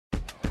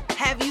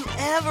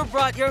ever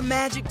brought your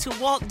magic to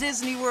Walt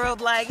Disney World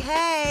like,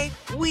 hey,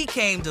 we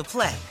came to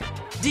play?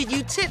 Did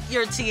you tip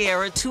your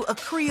tiara to a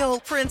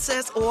Creole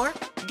princess or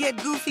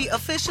get goofy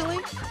officially?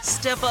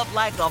 Step up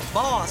like a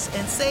boss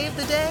and save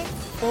the day?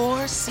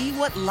 Or see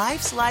what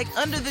life's like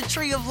under the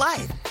tree of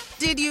life?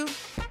 Did you?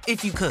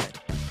 If you could.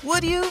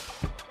 Would you?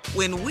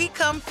 When we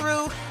come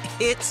through,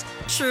 it's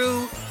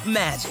true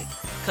magic.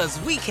 'Cause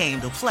we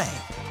came to play.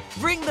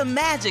 Bring the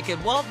magic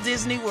at Walt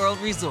Disney World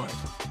Resort.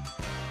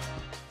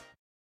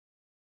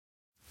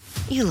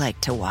 You like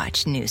to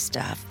watch new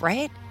stuff,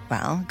 right?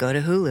 Well, go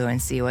to Hulu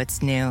and see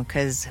what's new,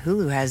 'cause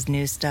Hulu has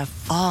new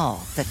stuff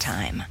all the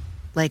time.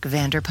 Like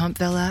Vanderpump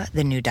Villa,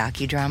 the new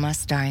docudrama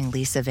starring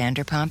Lisa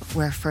Vanderpump,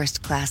 where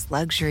first-class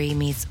luxury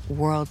meets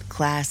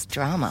world-class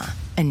drama.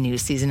 A new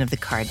season of The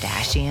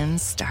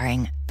Kardashians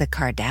starring The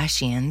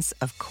Kardashians,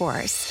 of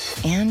course.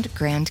 And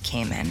Grand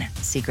Cayman,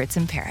 Secrets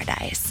in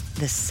Paradise,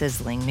 the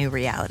sizzling new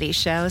reality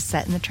show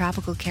set in the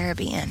tropical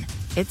Caribbean.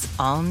 It's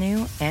all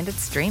new and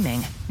it's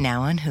streaming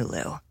now on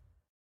Hulu.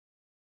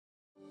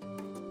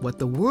 What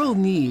the world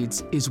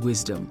needs is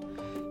wisdom.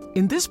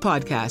 In this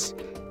podcast,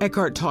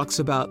 Eckhart talks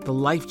about the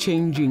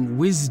life-changing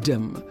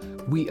wisdom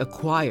we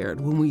acquired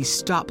when we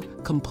stop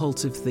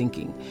compulsive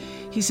thinking.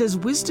 He says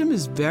wisdom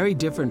is very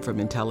different from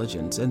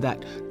intelligence, and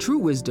that true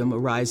wisdom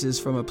arises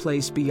from a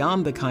place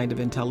beyond the kind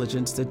of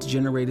intelligence that's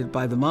generated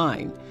by the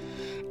mind.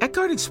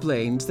 Eckhart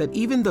explains that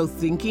even though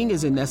thinking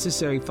is a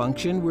necessary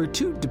function, we're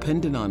too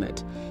dependent on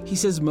it. He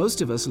says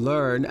most of us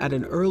learn at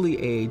an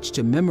early age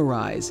to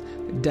memorize,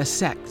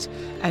 dissect,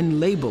 and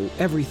label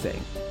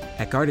everything.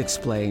 Eckhart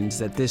explains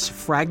that this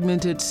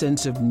fragmented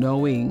sense of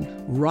knowing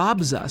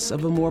robs us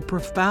of a more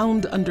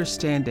profound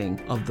understanding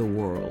of the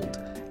world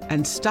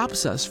and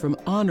stops us from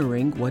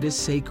honoring what is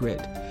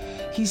sacred.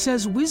 He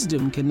says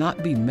wisdom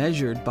cannot be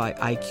measured by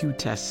IQ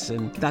tests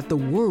and that the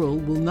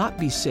world will not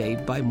be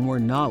saved by more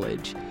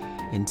knowledge.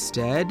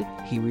 Instead,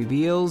 he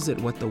reveals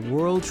that what the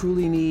world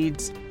truly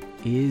needs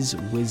is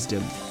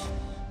wisdom.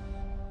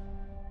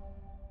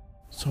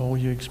 So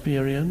you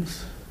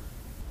experience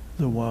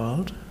the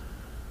world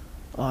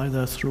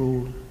either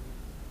through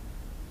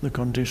the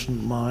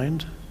conditioned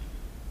mind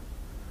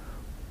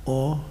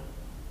or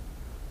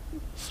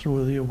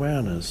through the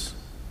awareness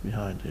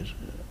behind it.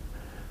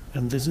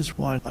 And this is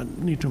why I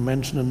need to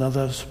mention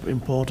another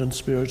important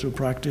spiritual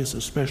practice,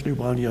 especially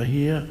while you're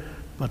here,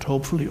 but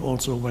hopefully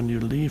also when you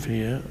leave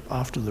here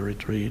after the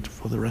retreat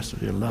for the rest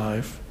of your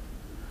life.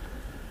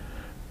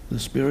 The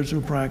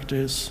spiritual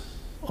practice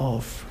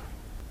of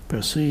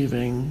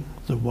perceiving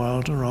the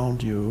world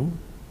around you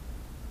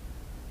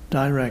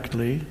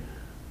directly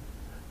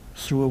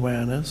through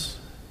awareness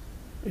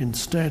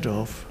instead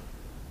of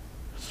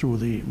through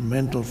the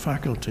mental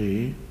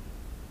faculty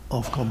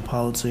of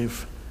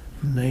compulsive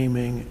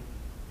naming,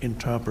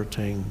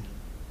 interpreting,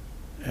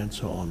 and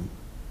so on,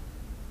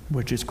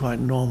 which is quite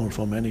normal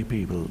for many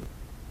people.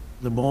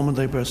 The moment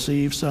they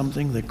perceive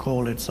something, they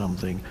call it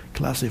something,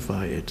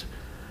 classify it,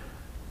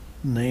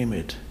 name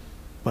it.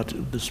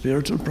 But the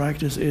spiritual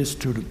practice is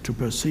to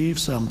perceive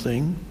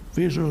something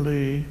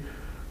visually,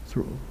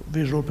 through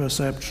visual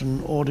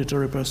perception,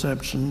 auditory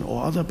perception,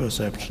 or other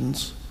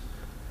perceptions,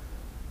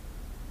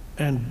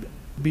 and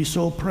be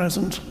so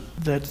present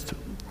that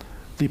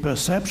the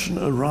perception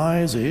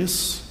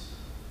arises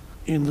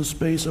in the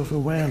space of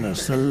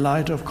awareness, the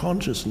light of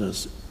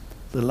consciousness.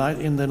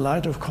 In the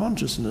light of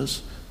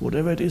consciousness,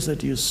 whatever it is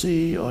that you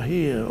see or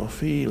hear or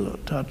feel or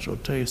touch or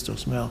taste or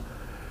smell,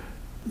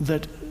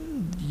 that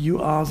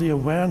you are the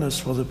awareness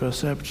for the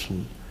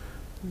perception.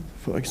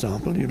 For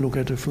example, you look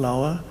at a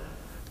flower,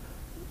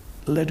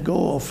 let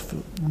go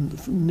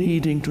of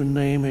needing to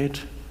name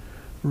it,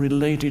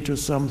 relate it to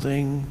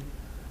something,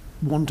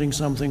 wanting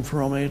something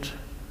from it,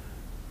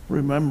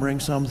 remembering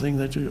something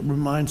that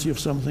reminds you of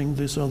something,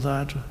 this or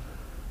that.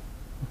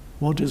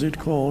 What is it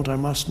called? I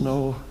must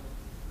know.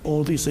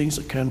 All these things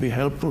can be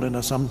helpful and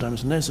are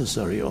sometimes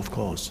necessary, of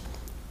course.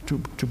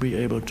 To be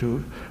able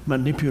to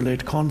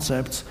manipulate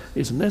concepts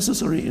is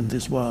necessary in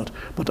this world.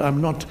 But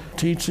I'm not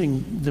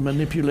teaching the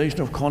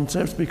manipulation of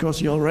concepts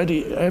because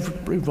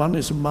everyone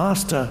is a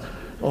master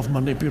of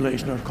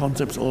manipulation of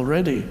concepts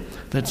already.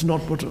 That's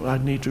not what I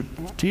need to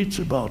teach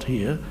about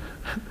here.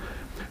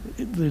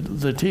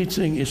 The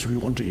teaching, if we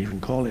want to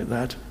even call it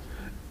that,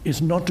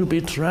 is not to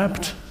be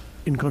trapped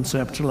in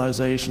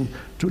conceptualization.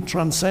 To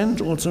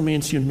transcend also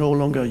means you no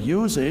longer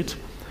use it.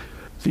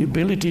 The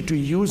ability to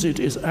use it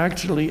is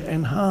actually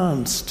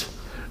enhanced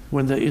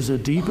when there is a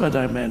deeper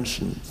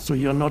dimension. So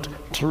you're not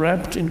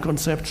trapped in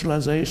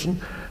conceptualization,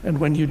 and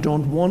when you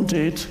don't want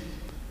it,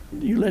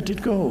 you let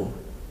it go.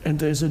 And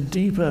there's a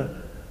deeper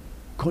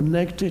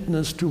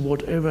connectedness to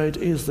whatever it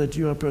is that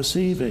you are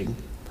perceiving.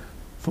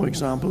 For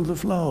example, the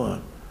flower,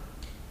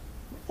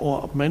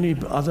 or many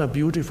other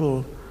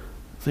beautiful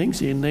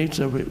things in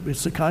nature.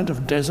 It's a kind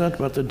of desert,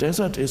 but the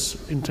desert is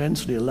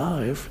intensely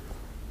alive.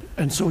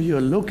 And so you're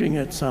looking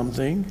at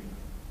something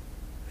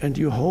and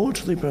you hold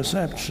the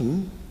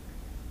perception,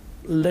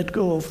 let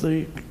go of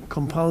the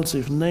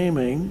compulsive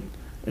naming,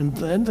 And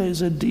then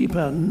there's a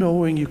deeper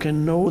knowing. You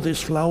can know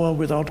this flower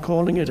without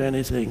calling it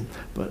anything,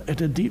 but at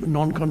a deep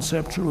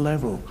non-conceptual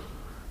level.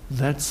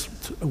 That's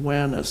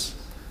awareness.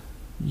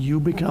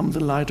 You become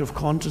the light of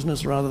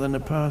consciousness rather than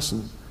a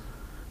person.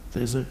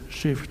 There's a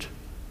shift.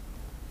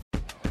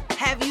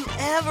 Have you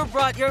ever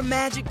brought your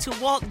magic to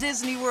Walt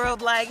Disney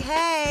World like,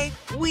 hey,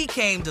 we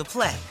came to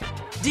play?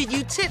 Did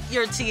you tip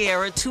your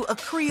tiara to a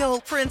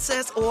Creole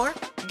princess or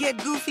get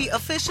goofy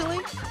officially?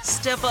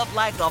 Step up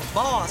like a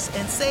boss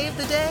and save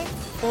the day?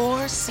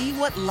 Or see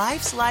what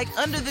life's like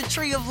under the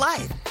tree of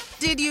life?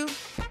 Did you?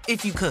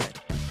 If you could.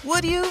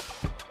 Would you?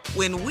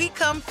 When we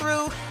come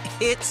through,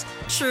 it's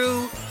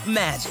true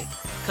magic.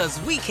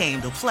 'Cause we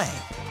came to play.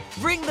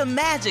 Bring the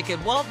magic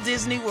at Walt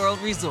Disney World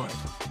Resort.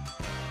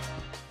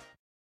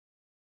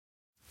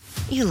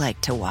 You like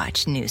to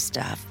watch new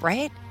stuff,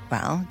 right?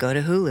 Well, go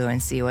to Hulu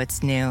and see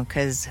what's new,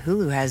 because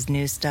Hulu has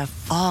new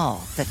stuff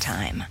all the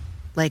time.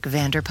 Like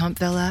Vanderpump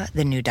Villa,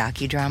 the new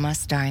docudrama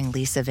starring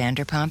Lisa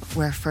Vanderpump,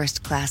 where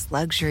first-class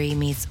luxury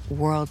meets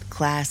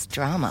world-class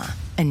drama.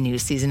 A new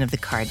season of The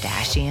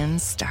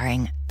Kardashians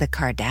starring The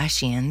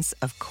Kardashians,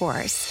 of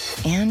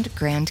course. And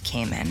Grand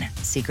Cayman,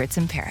 Secrets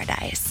in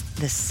Paradise,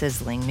 the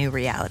sizzling new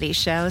reality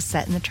show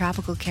set in the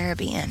tropical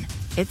Caribbean.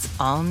 It's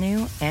all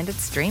new and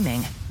it's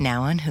streaming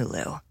now on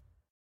Hulu.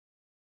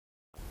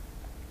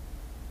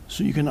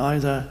 So you can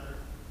either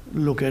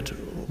look at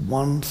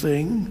one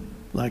thing,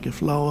 like a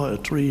flower, a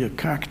tree, a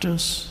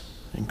cactus,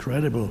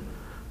 incredible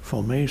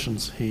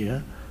formations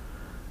here,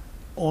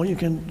 or you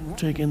can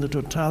take in the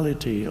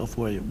totality of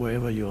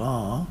wherever you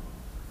are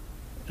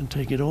and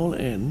take it all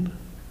in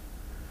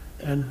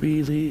and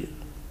be the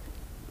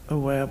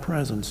aware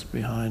presence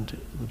behind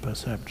the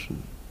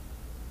perception.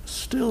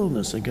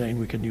 Stillness, again,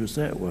 we can use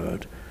that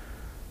word.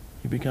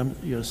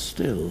 You're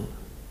still.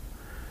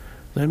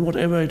 Then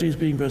whatever it is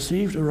being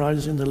perceived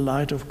arises in the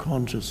light of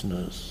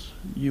consciousness.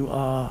 You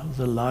are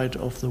the light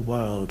of the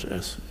world,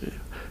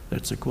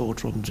 that's a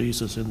quote from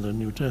Jesus in the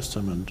New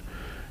Testament.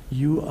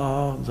 You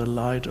are the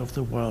light of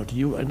the world.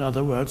 You, in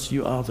other words,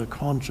 you are the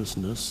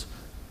consciousness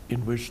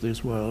in which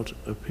this world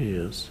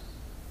appears.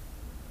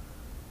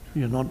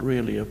 You're not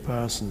really a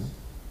person.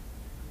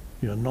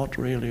 You're not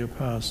really a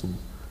person.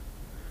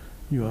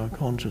 You are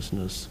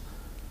consciousness,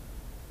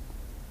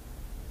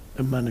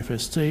 a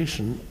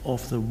manifestation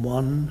of the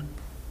one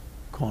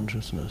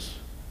consciousness.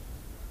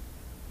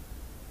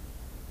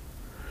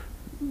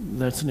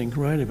 That's an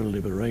incredible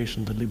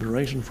liberation, the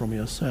liberation from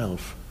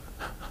yourself.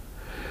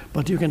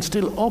 But you can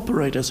still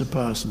operate as a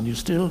person.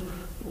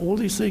 All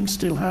these things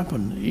still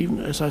happen. Even,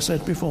 as I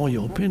said before,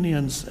 your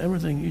opinions,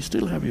 everything, you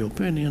still have your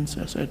opinions,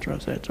 etc.,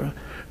 etc.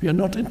 You're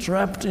not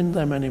entrapped in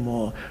them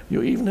anymore.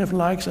 You even have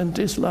likes and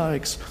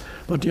dislikes,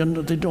 but you're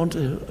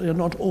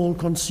not all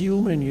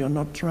consuming. You're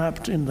not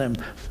trapped in them.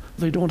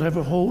 They don't have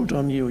a hold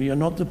on you. You're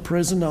not the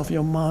prisoner of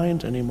your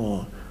mind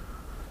anymore.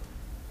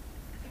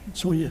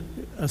 So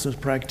as a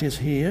practice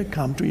here,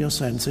 come to your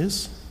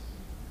senses,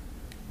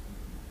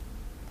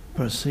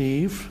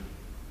 perceive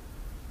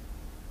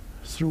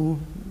through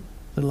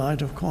the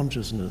light of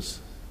consciousness.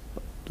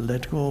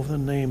 Let go of the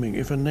naming.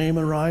 If a name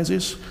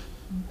arises,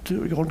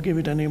 don't give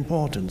it any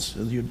importance,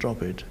 you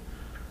drop it.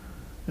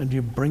 And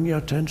you bring your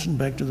attention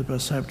back to the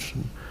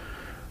perception.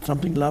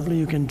 Something lovely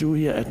you can do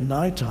here at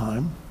night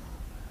time,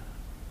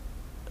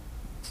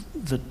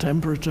 the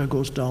temperature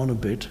goes down a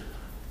bit,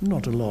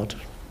 not a lot.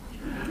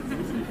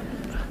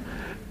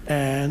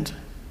 And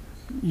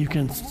you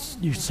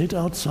sit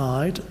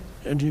outside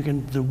and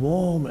the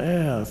warm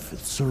air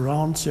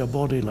surrounds your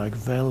body like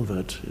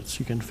velvet.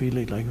 You can feel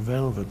it like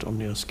velvet on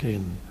your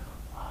skin.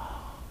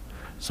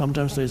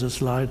 Sometimes there's a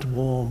slight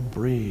warm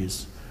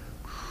breeze.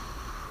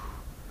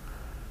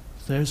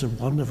 There's a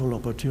wonderful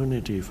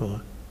opportunity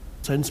for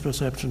sense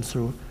perception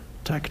through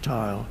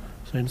tactile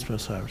sense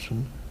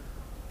perception.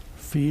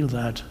 Feel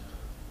that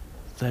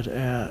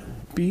air,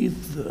 be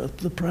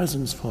the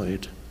presence for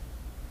it.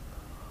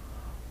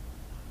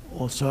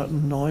 Or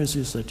certain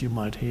noises that you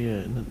might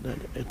hear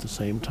at the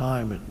same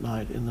time at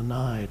night, in the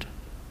night.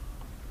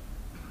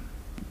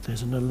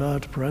 There's an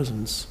alert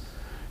presence.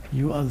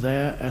 You are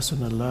there as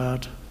an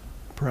alert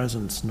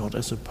presence, not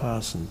as a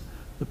person.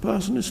 The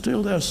person is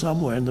still there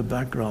somewhere in the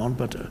background,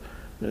 but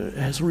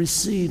has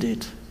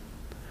receded.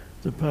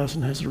 The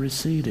person has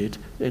receded,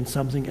 and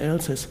something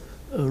else has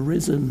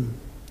arisen.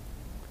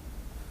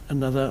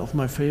 Another of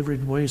my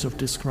favorite ways of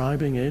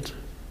describing it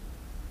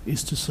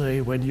is to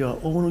say, when you're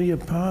only a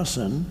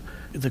person,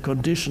 the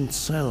conditioned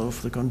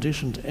self, the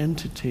conditioned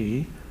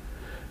entity,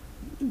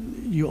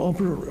 you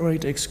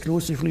operate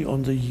exclusively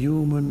on the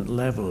human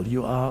level.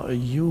 You are a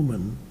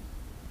human.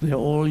 They're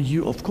all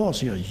of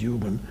course you're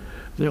human.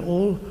 They're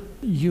all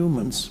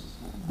humans,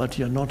 but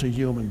you're not a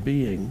human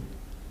being.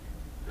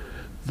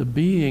 The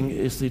being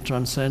is the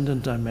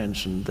transcendent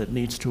dimension that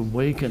needs to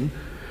awaken.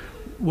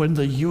 When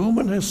the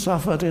human has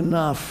suffered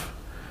enough,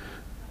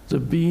 the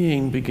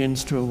being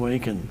begins to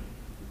awaken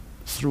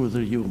through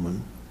the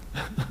human.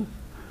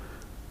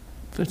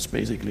 That's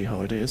basically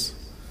how it is.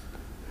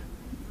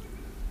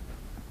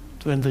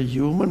 When the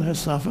human has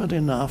suffered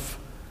enough,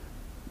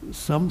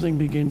 something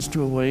begins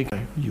to awaken.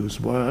 I use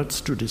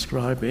words to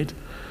describe it.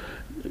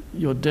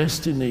 Your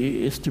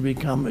destiny is to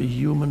become a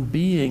human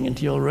being,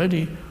 and you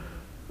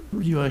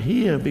are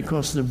here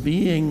because the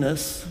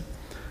beingness,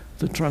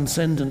 the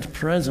transcendent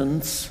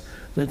presence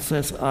that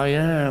says I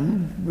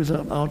am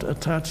without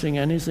attaching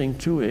anything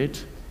to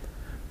it,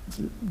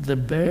 the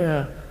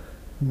bare,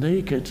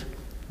 naked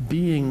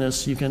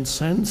beingness, you can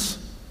sense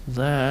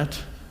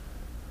that,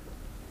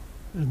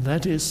 and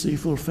that is the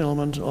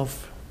fulfillment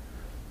of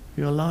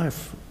your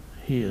life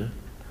here,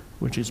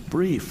 which is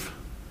brief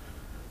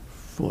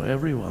for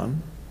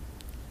everyone,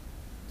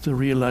 the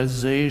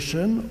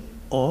realization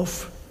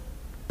of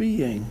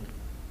being.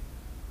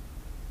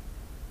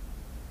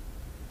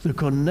 The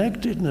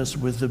connectedness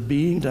with the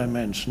being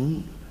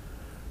dimension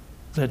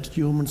that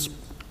humans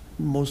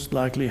most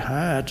likely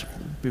had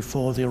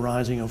before the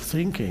arising of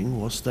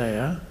thinking was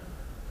there,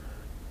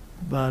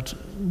 but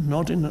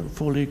not in a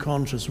fully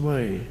conscious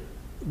way.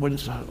 When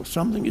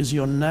something is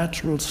your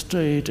natural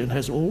state and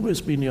has always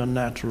been your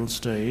natural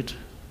state,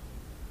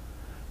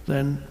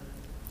 then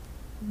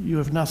you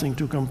have nothing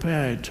to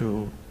compare it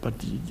to. But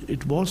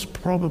it was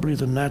probably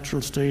the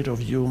natural state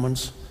of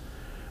humans,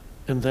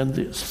 and then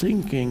the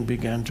thinking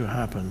began to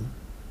happen.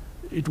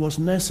 It was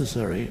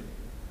necessary,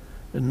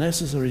 a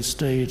necessary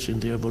stage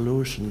in the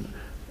evolution.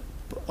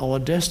 Our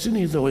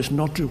destiny, though, is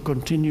not to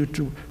continue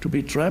to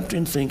be trapped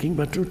in thinking,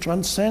 but to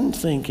transcend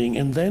thinking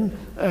and then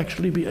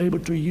actually be able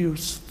to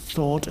use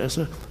thought as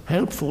a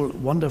helpful,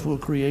 wonderful,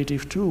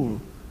 creative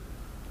tool.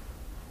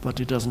 But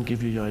it doesn't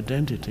give you your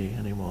identity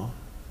anymore.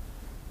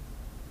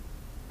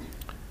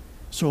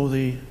 So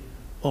the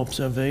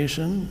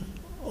observation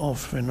of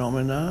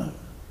phenomena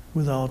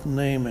without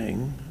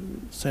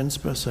naming, sense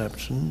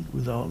perception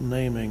without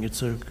naming,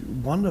 it's a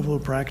wonderful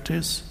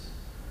practice.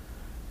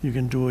 You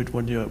can do it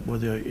whether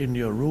you're in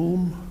your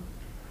room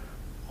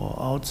or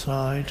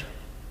outside.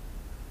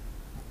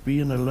 Be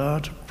an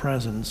alert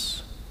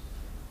presence.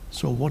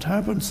 So what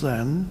happens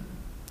then,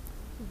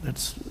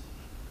 let's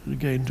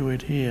again do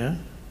it here,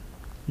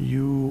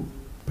 you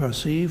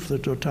perceive the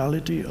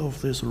totality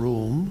of this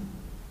room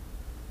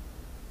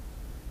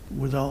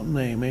without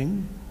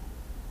naming.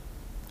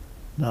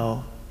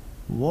 Now,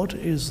 what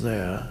is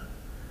there?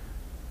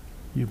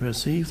 You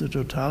perceive the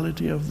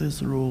totality of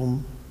this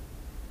room,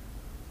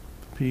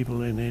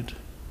 people in it,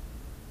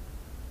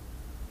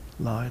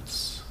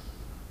 lights,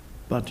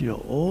 but you're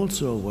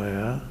also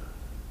aware,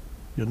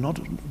 you're not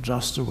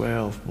just aware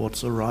of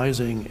what's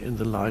arising in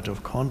the light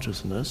of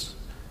consciousness,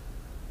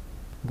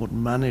 what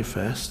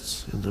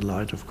manifests in the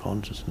light of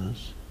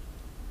consciousness.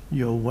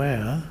 You're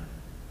aware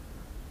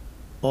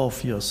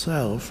of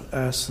yourself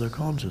as the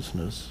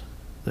consciousness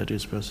that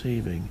is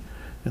perceiving.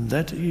 And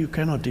that you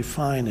cannot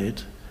define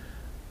it.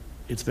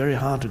 It's very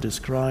hard to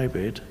describe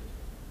it.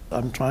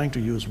 I'm trying to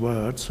use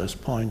words as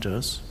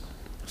pointers.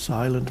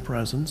 Silent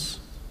presence.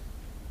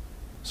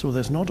 So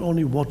there's not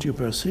only what you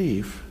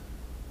perceive,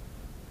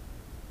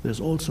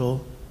 there's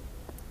also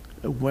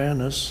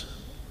awareness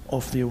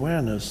of the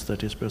awareness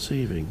that is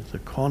perceiving, the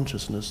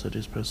consciousness that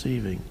is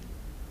perceiving.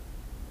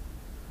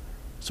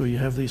 So you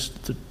have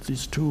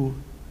these two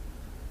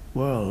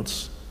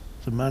worlds,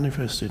 the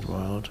manifested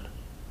world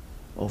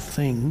of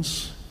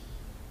things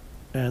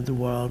and the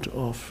world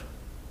of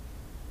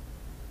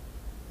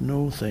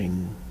no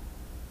thing.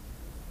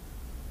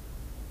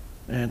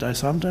 And I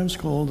sometimes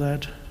call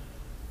that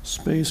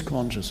space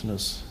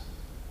consciousness,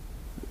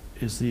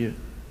 is the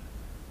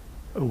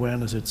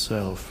awareness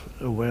itself,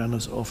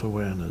 awareness of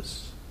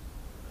awareness.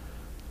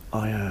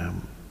 I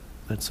am.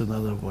 That's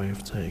another way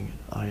of saying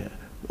it.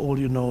 All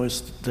you know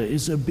is there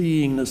is a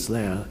beingness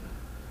there.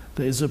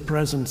 There is a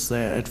presence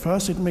there. At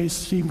first it may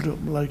seem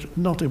like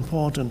not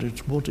important.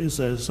 It's what is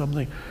there,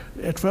 something.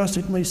 At first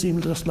it may seem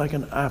just like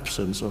an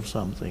absence of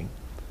something.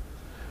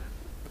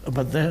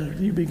 But then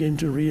you begin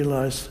to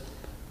realize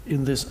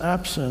in this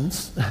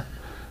absence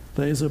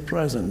there is a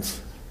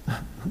presence.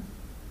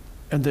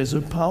 And there's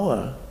a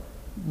power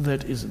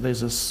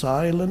there's a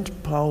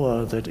silent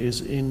power that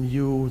is in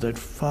you that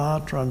far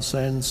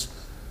transcends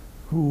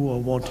who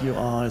or what you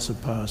are as a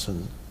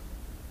person.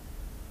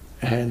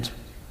 And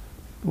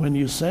when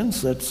you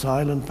sense that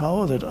silent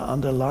power that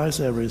underlies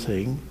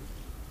everything,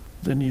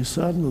 then you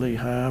suddenly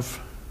have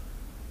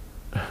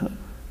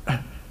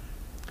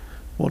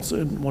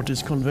what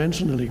is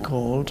conventionally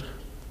called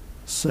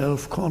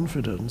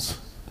self-confidence.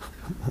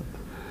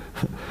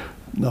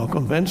 Now,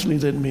 conventionally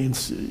that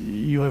means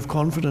you have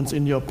confidence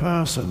in your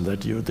person,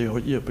 that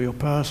your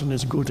person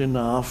is good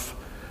enough,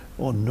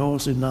 or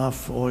knows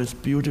enough, or is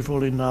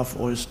beautiful enough,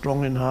 or is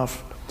strong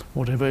enough,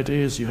 whatever it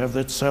is. You have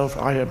that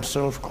I am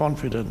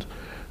self-confident.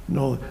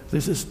 No,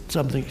 this is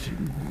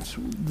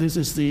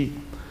the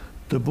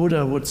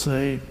Buddha would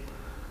say,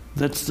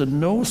 that's the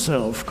no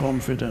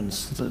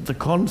self-confidence, the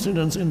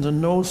confidence in the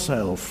no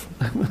self,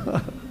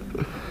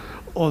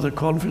 or the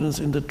confidence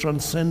in the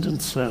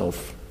transcendent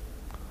self.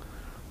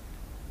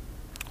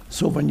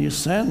 So when you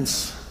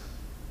sense,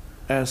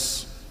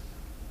 as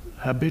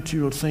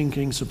habitual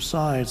thinking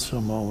subsides for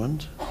a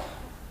moment,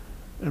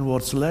 and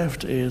what's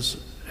left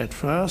is, at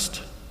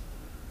first,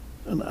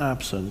 an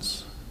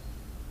absence.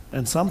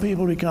 And some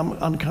people become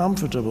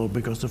uncomfortable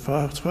because the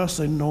first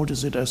they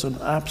notice it as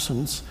an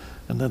absence,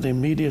 and then they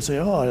immediately say,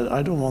 oh,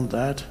 I don't want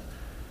that.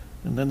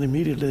 And then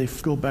immediately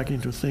they go back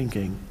into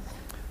thinking.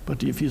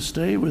 But if you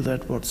stay with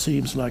that, what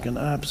seems like an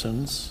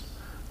absence,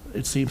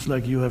 it seems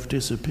like you have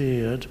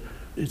disappeared.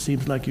 It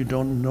seems like you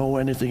don't know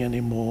anything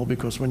anymore,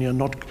 because when you're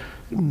not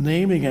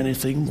naming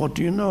anything, what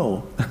do you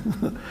know?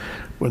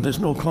 When there's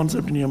no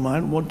concept in your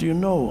mind, what do you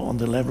know? On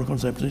the level of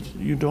concept,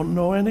 you don't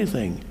know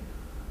anything.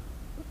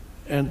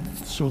 And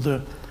so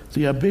the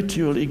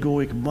habitual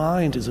egoic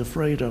mind is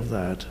afraid of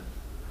that.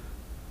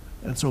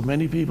 And so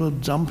many people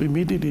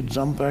immediately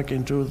jump back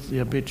into the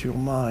habitual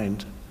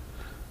mind.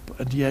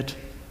 And yet,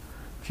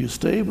 if you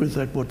stay with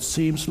that, what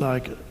seems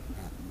like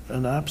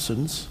an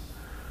absence,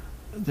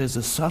 there's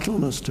a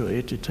subtleness to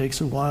it. It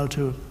takes a while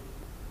to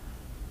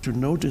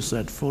notice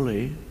that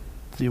fully,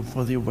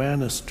 for the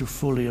awareness to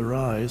fully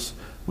arise.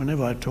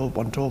 Whenever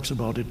one talks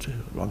about it,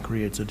 one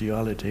creates a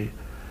duality.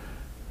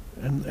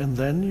 And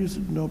then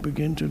you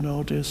begin to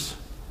notice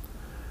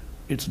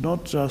it's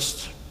not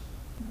just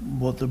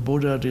what the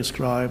Buddha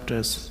described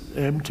as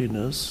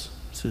emptiness.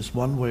 This is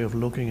one way of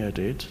looking at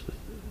it,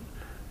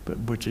 but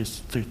which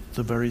is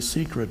the very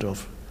secret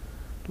of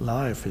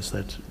life, is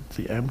that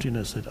the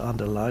emptiness that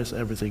underlies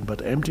everything.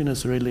 But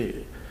emptiness,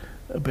 really,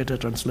 a better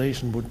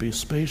translation would be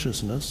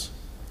spaciousness.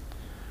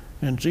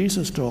 And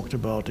Jesus talked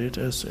about it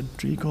as,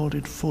 he called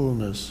it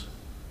fullness,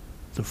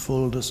 the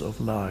fullness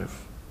of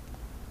life.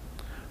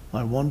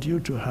 I want you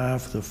to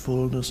have the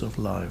fullness of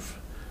life.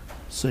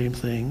 Same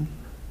thing,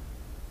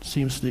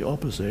 seems the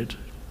opposite,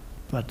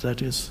 but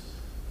that is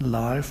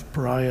life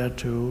prior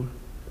to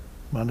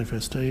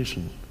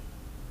manifestation.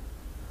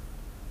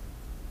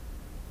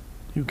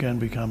 You can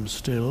become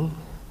still.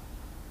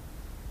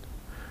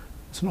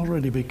 It's not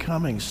really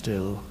becoming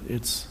still,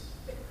 it's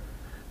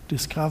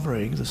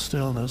discovering the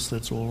stillness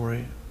that's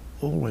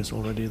always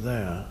already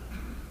there.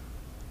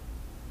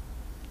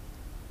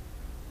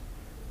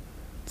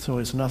 So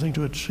it's nothing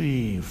to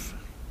achieve.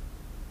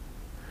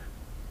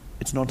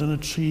 It's not an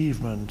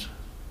achievement,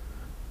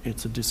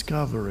 it's a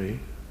discovery.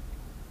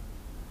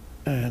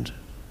 And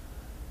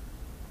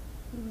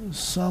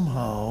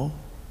somehow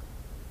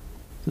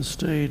the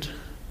state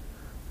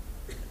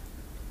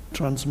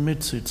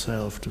transmits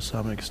itself to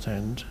some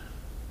extent,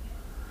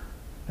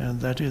 and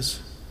that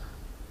is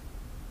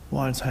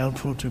why it's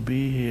helpful to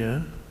be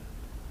here.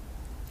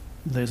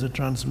 There's a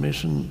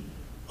transmission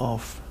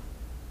of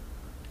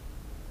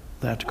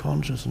that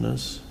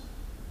consciousness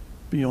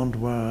beyond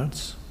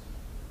words,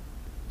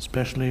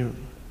 especially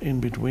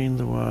in between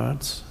the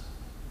words,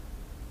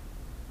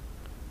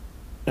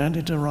 and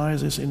it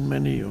arises in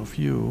many of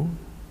you,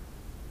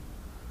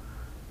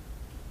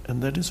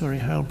 and that is very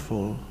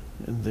helpful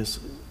in this.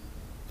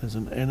 There's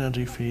an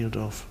energy field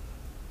of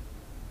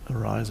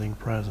arising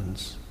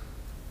presence.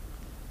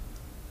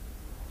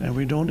 And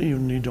we don't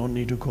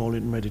need to call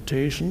it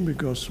meditation,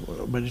 because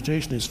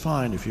meditation is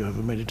fine. If you have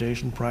a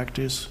meditation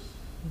practice,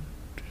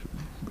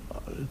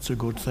 it's a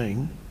good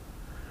thing.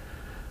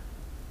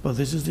 But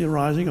this is the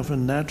arising of a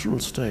natural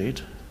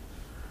state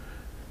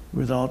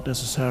without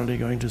necessarily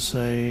going to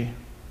say,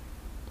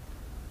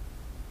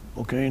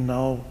 okay,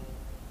 now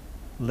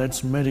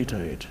let's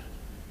meditate.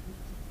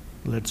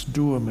 Let's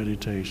do a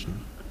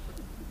meditation.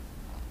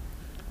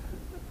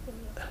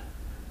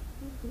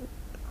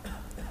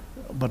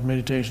 But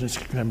meditation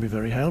can be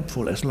very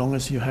helpful as long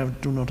as you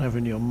do not have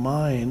in your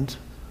mind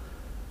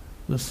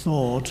the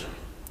thought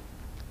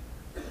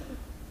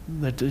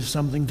that is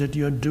something that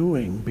you're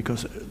doing.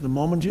 Because the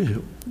moment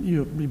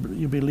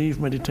you believe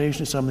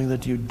meditation is something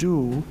that you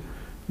do,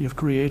 you've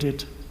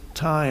created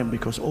time,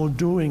 because all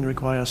doing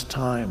requires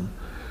time.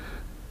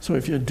 So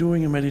if you're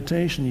doing a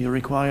meditation, you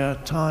require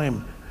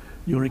time,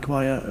 you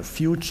require a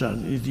future,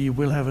 you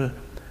will have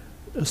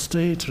a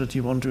state that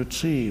you want to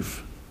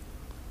achieve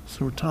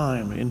through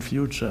time, in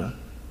future.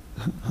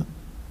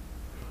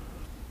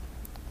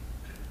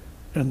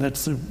 And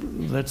that's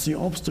the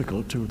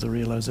obstacle to the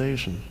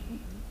realization.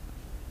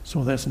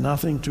 So there's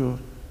nothing to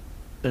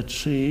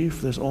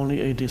achieve, there's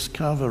only a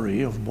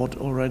discovery of what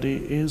already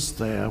is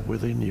there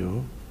within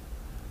you.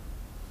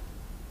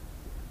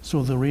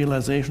 So the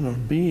realization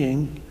of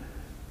being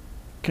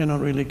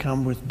cannot really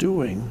come with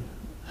doing,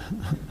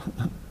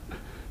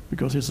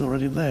 because it's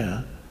already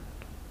there.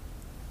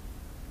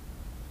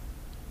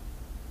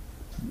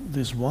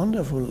 This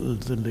wonderful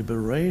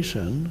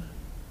liberation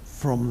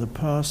from the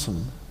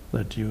person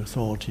that you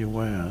thought you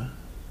were.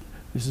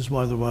 This is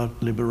why the word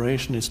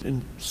liberation is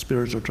in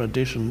spiritual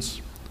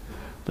traditions.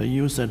 They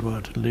use that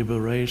word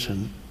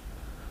liberation.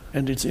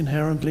 And it's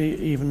inherently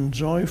even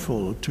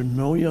joyful to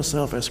know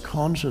yourself as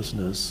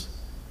consciousness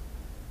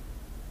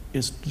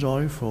is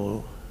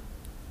joyful.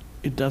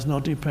 It does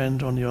not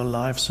depend on your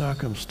life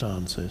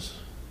circumstances.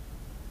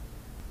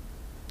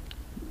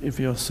 If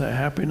your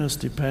happiness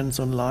depends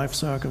on life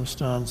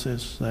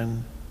circumstances,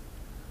 then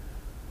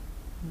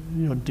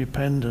you're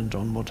dependent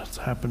on what's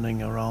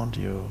happening around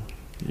you.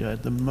 You're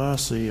at the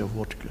mercy of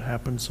what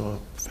happens or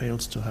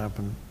fails to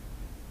happen.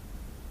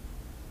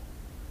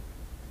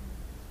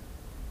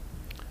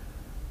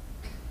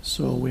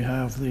 So we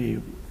have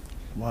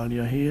while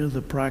you're here,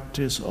 the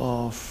practice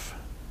of,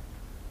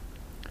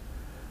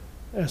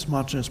 as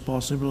much as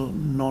possible,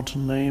 not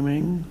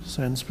naming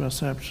sense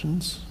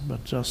perceptions,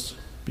 but just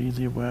be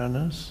the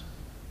awareness.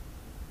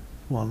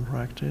 One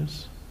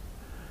practice.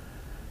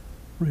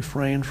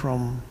 Refrain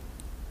from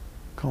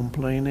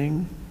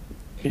complaining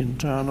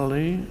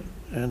internally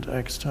and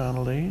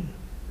externally.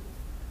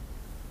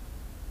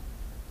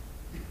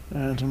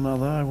 And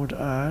another, I would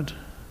add,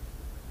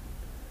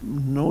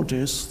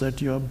 notice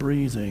that you are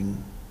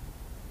breathing.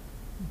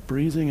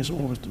 Breathing is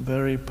always a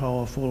very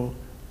powerful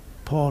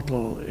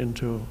portal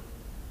into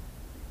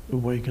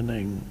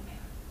awakening.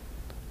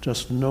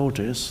 Just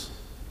notice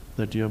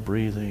that you're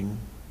breathing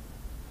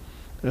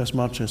as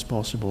much as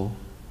possible,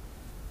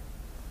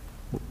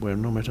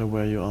 no matter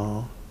where you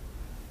are.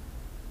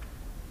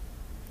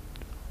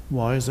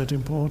 Why is that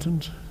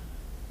important?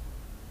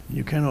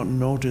 You cannot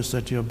notice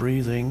that you're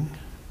breathing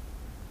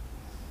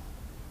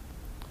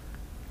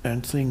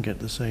and think at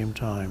the same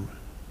time.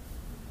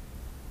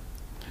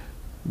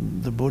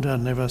 The Buddha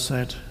never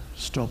said,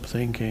 stop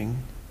thinking.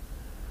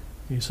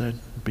 He said,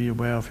 be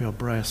aware of your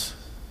breath.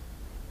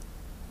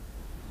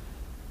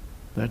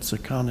 That's a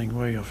cunning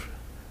way of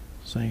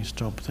saying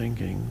stop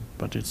thinking,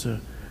 but it's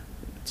an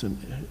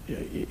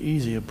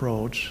easy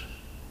approach.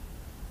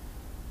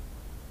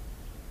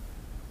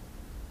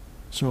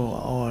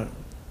 So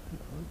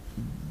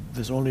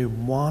there's only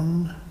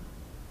one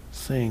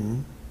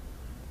thing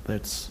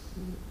that's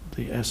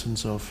the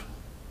essence of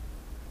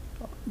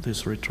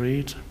this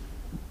retreat,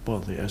 well,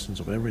 the essence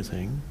of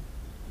everything.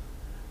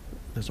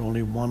 There's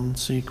only one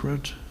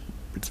secret.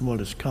 It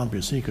can't be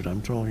a secret,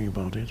 I'm talking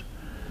about it.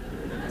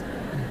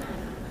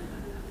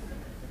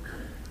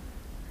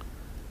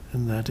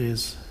 And that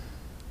is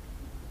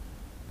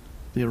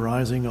the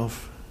arising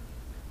of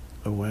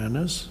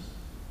awareness,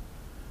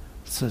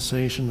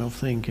 cessation of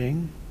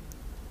thinking,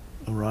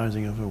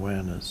 arising of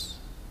awareness.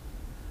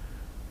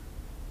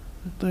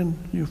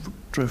 Then you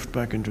drift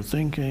back into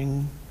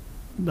thinking.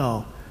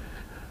 Now,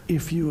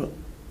 if you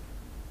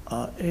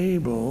are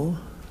able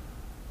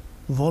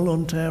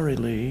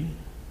voluntarily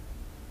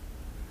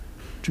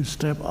to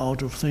step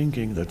out of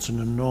thinking, that's an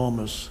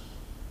enormous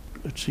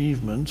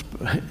achievement.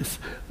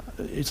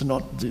 It's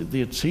not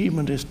the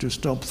achievement is to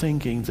stop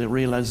thinking. The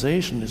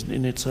realization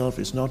in itself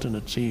is not an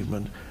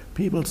achievement.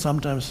 People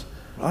sometimes,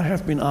 I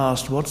have been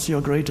asked, what's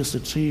your greatest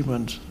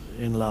achievement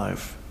in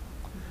life?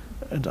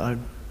 And I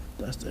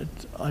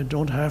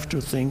don't have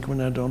to think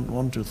when I don't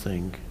want to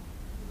think.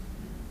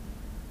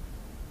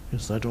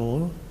 Is that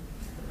all?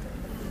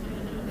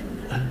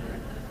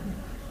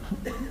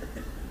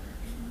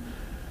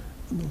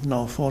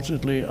 Now,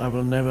 fortunately, I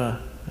will never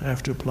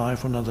have to apply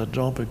for another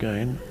job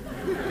again.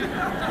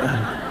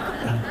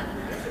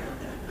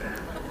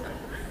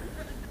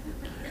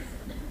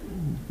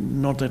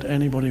 Not that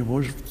anybody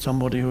would,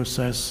 somebody who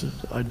says,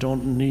 I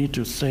don't need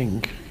to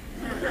think.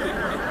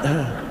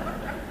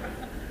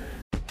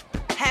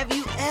 Have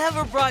you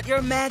ever brought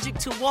your magic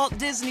to Walt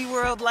Disney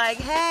World like,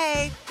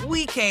 hey,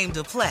 we came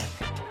to play?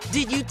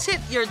 Did you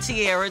tip your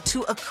tiara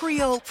to a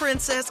Creole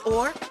princess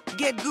or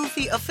get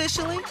goofy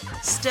officially?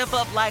 Step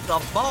up like a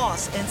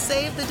boss and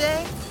save the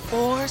day?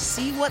 Or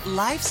see what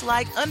life's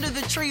like under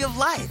the tree of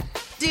life?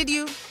 Did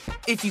you?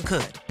 If you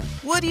could.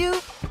 Would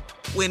you?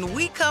 When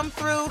we come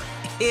through,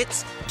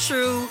 it's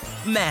true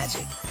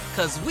magic.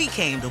 'Cause we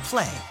came to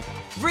play.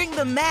 Bring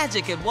the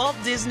magic at Walt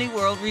Disney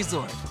World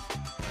Resort.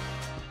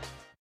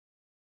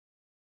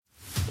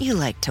 You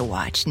like to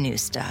watch new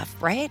stuff,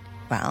 right?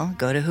 Well,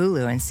 go to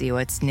Hulu and see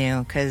what's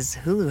new, 'cause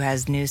Hulu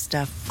has new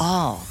stuff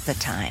all the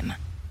time.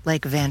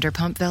 Like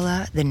Vanderpump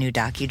Villa, the new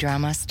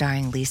docudrama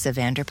starring Lisa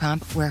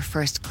Vanderpump, where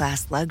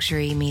first-class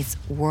luxury meets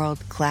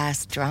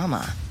world-class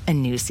drama. A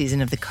new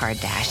season of The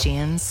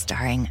Kardashians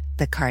starring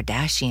The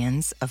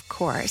Kardashians, of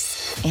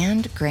course.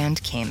 And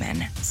Grand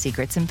Cayman,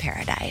 Secrets in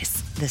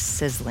Paradise, the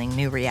sizzling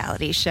new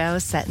reality show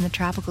set in the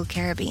tropical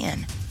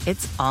Caribbean.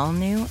 It's all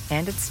new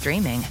and it's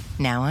streaming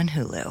now on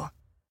Hulu.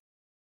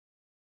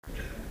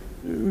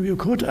 You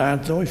could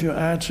add, though, if you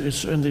add,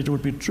 and it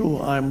would be true,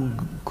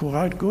 I'm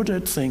quite good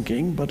at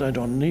thinking, but I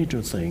don't need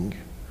to think.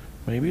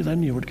 Maybe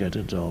then you would get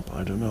a job,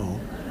 I don't know.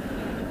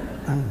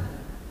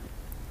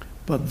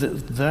 But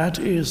that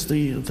is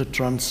the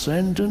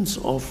transcendence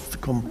of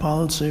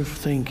compulsive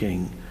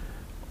thinking.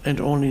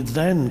 And only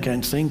then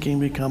can thinking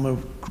become a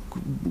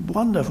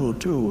wonderful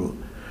tool.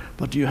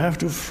 But you have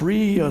to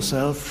free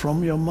yourself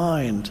from your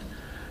mind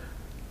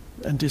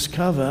and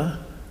discover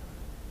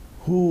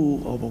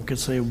who, or one could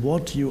say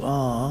what you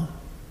are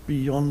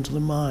beyond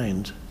the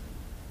mind.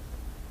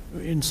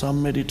 In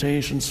some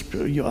meditations,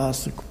 people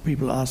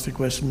ask the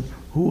question,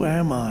 who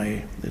am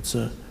I?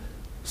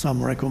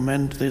 Some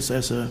recommend this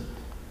as a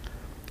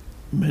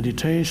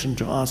meditation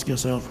to ask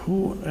yourself,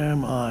 who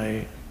am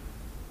I?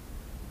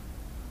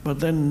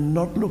 But then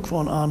not look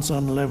for an answer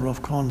on the level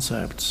of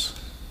concepts.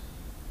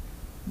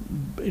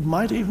 It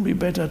might even be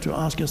better to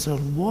ask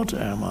yourself, what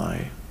am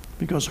I?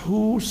 Because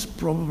who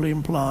probably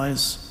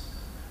implies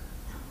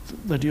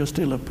that you're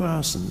still a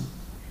person,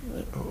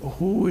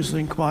 Who is the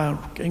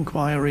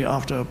inquiry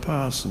after a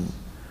person?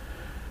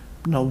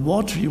 Now,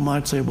 what, you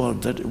might say, well,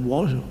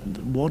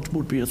 what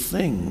would be a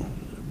thing?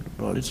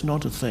 Well, it's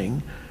not a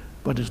thing,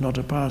 but it's not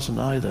a person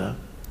either.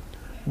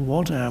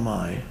 What am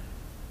I?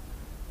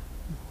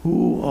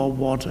 Who or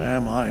what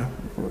am I?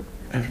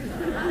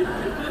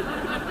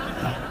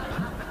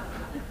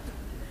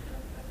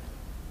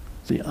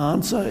 The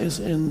answer is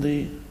in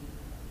the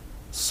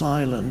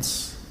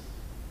silence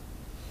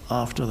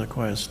after the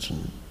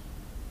question.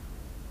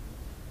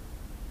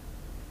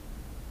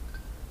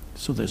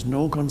 So there's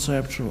no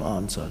conceptual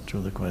answer to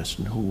the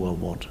question, who or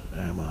what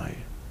am I?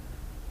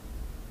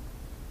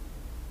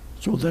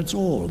 So that's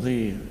all.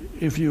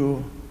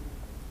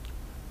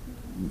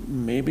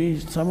 Maybe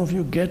some of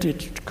you get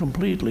it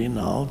completely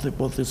now,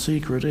 what the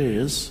secret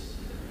is.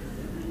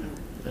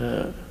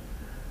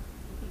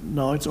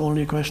 Now it's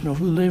only a question of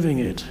living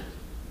it.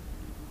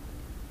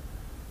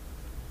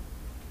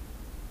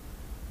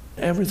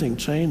 Everything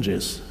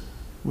changes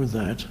with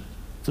that.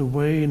 The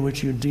way in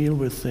which you deal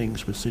with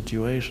things, with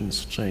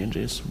situations,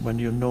 changes when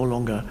you're no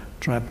longer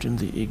trapped in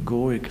the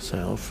egoic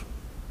self,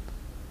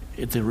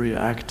 the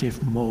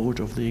reactive mode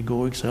of the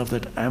egoic self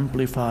that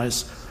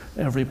amplifies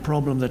every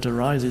problem that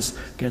arises,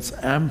 gets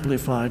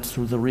amplified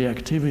through the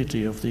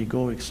reactivity of the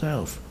egoic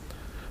self.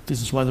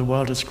 This is why the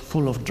world is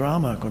full of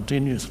drama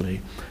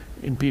continuously,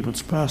 in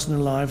people's personal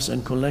lives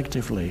and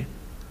collectively.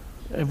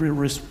 Every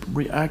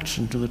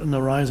reaction to an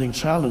arising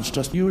challenge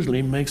just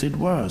usually makes it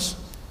worse.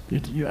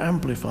 You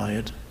amplify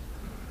it.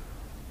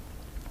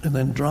 And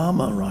then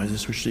drama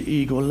arises, which the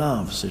ego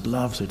loves. It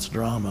loves its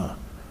drama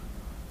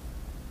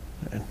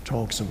and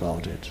talks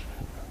about it.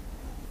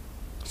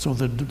 So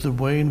the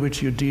way in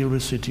which you deal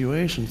with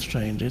situations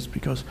changes,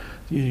 because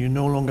you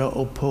no longer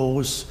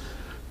oppose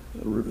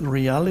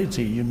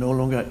reality. You no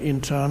longer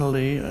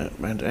internally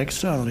and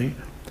externally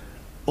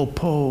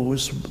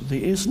oppose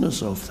the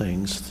isness of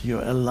things.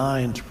 You're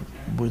aligned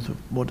with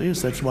what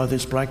is. That's why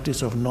this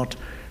practice of not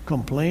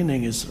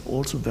complaining is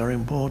also very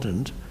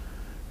important,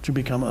 to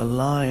become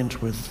aligned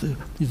with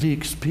the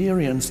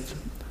experience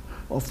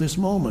of this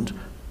moment,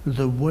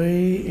 the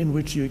way in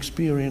which you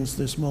experience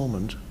this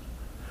moment.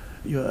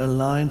 You're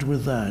aligned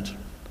with that.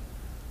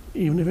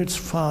 Even if it's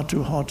far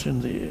too hot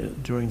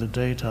during the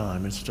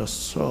daytime, it's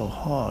just so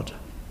hot.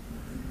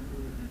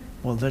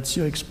 Well, that's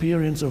your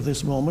experience of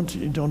this moment.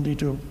 You don't need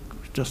to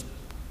just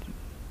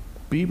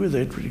be with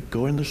it.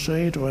 Go in the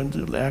shade or in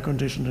the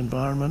air-conditioned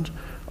environment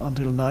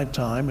until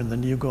nighttime, and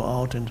then you go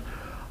out and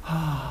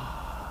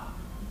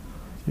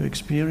your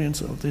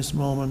experience of this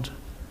moment,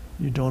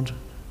 you don't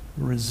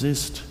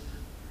resist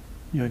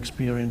your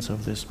experience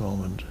of this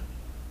moment.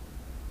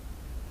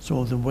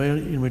 So the way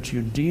in which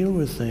you deal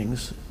with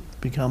things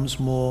becomes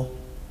more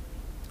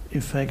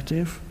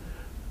effective,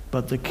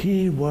 but the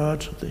key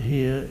word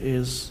here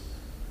is,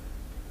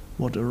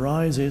 what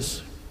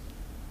arises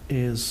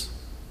is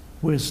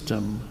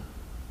wisdom,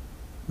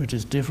 which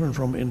is different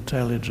from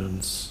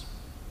intelligence.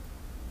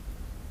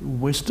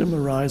 Wisdom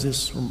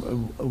arises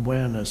from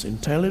awareness.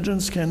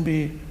 Intelligence can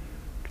be,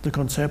 the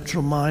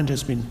conceptual mind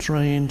has been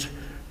trained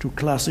to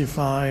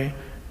classify,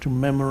 to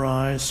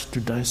memorize, to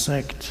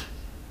dissect,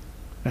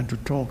 and to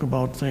talk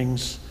about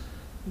things.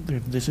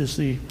 This is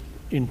the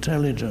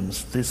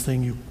intelligence, this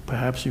thing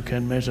perhaps you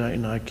can measure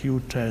in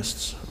IQ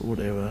tests or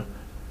whatever.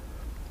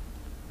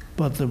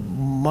 But the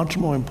much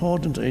more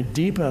important, a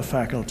deeper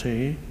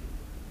faculty,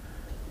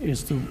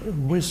 is the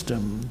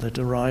wisdom that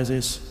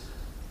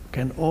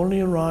can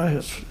only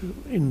arise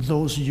in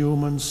those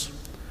humans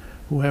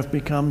who have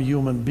become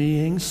human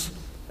beings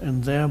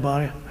and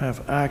thereby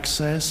have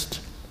accessed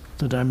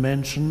the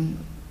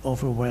dimension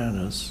of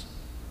awareness.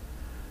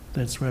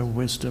 That's where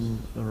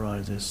wisdom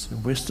arises.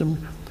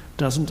 Wisdom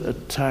doesn't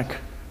attack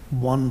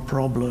one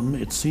problem,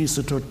 it sees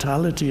the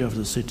totality of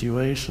the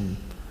situation,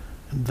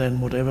 and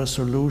then whatever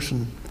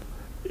solution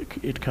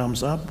it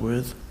comes up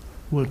with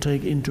will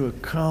take into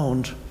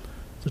account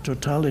the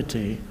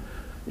totality.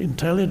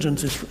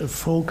 Intelligence is a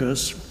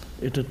focus.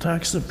 It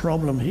attacks the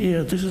problem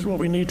here. This is what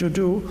we need to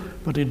do,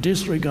 but it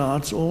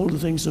disregards all the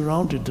things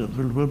around it that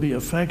will be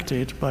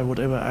affected by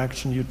whatever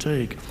action you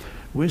take.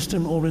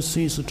 Wisdom always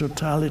sees the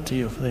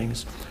totality of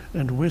things,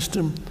 and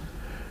wisdom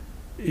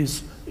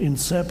is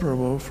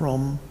inseparable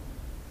from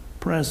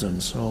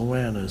presence or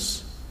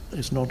awareness.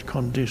 It's not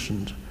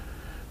conditioned.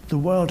 The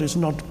world is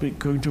not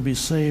going to be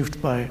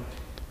saved by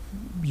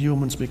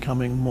humans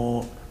becoming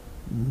more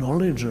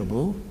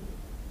knowledgeable,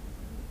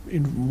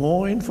 in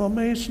more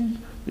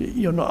information.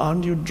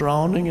 Aren't you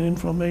drowning in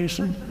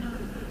information?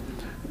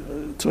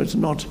 So it's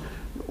not,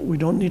 we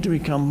don't need to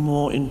become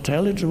more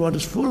intelligent. The world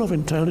is full of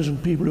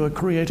intelligent people who are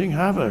creating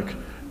havoc.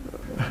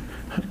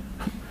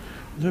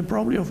 They're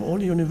probably of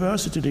all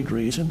university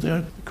degrees and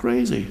they're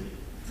crazy.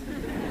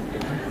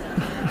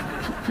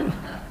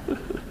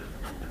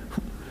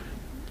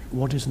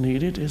 What is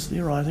needed is the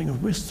arising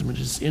of wisdom. It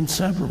is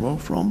inseparable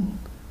from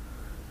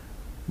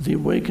the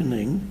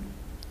awakening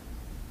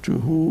to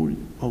who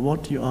or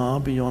what you are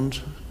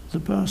beyond the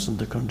person,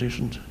 the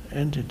conditioned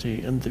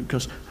entity. And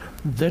because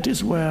that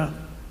is where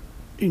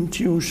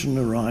intuition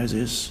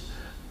arises,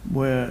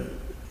 where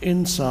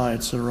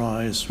insights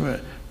arise,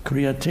 where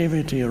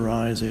creativity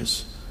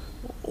arises,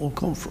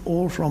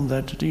 all from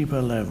that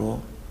deeper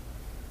level.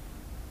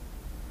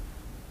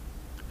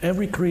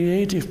 Every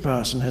creative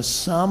person has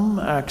some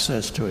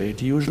access to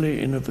it,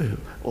 usually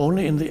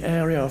only in the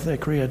area of their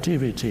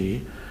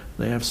creativity.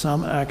 They have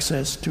some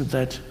access to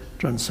that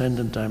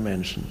transcendent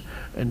dimension.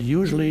 And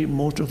usually,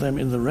 most of them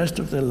in the rest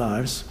of their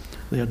lives,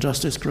 they are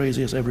just as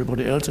crazy as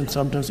everybody else, and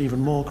sometimes even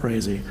more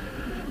crazy.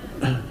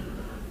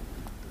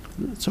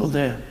 So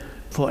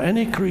for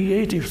any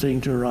creative thing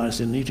to arise,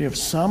 you need to have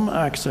some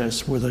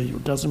access,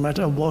 it doesn't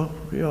matter what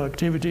your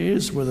activity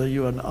is, whether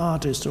you're an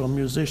artist or a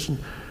musician,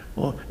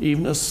 or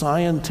even a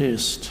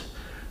scientist,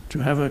 to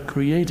have a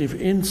creative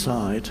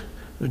insight,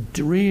 a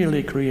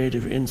really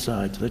creative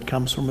insight that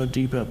comes from a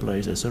deeper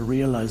place, as a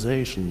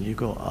realization. You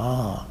go,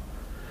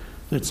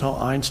 That's how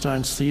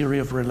Einstein's theory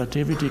of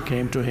relativity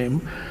came to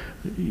him.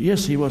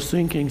 Yes, he was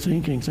thinking,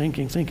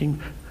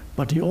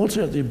 but he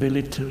also had the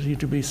ability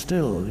to be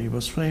still. He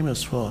was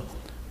famous for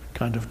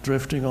kind of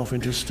drifting off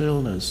into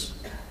stillness.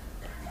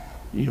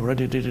 He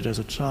already did it as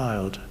a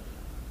child.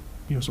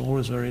 He was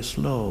always very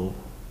slow,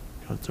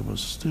 because there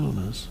was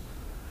stillness.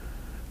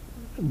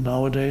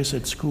 Nowadays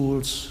at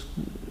schools,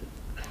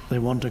 they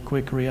want a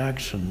quick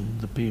reaction.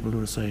 The people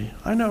who say,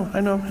 I know,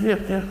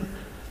 here.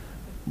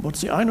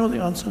 I know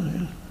the answer,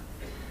 yeah.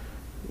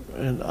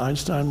 And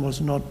Einstein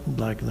was not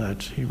like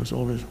that. He was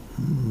always,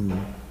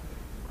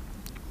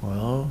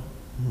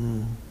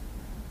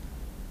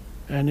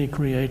 Any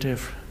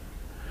creative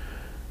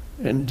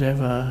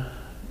endeavor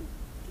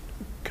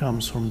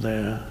comes from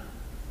there.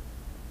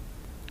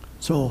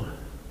 So,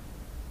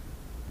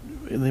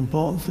 the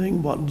important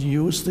thing,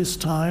 use this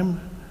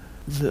time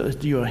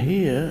that you are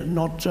here,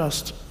 not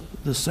just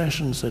the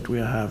sessions that we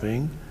are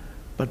having,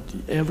 but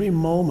every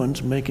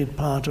moment make it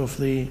part of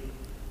the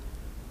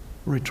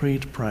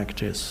retreat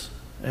practice.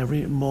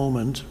 Every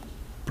moment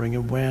bring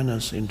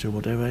awareness into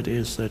whatever it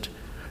is that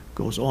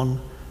goes on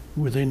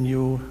within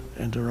you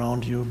and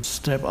around you.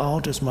 Step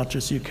out as much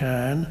as you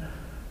can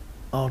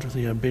out of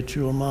the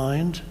habitual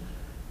mind.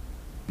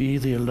 Be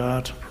the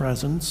alert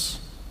presence.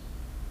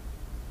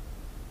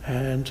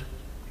 And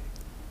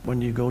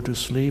when you go to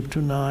sleep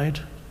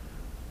tonight,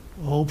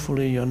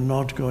 hopefully you're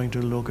not going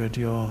to look at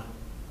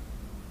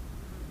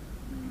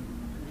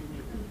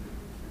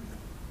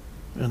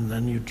and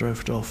then you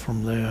drift off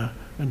from there,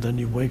 and then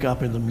you wake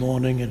up in the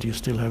morning and you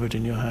still have it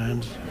in your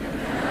hands.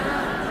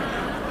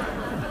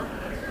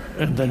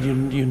 And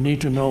then you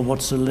need to know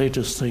what's the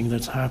latest thing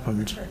that's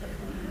happened.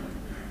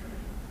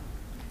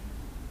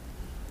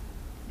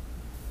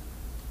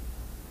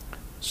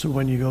 So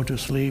when you go to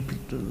sleep,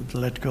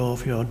 let go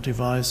of your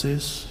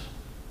devices,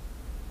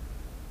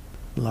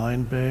 lie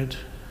in bed,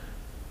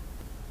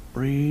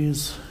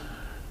 breathe,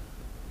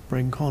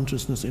 bring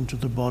consciousness into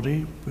the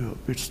body,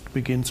 which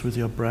begins with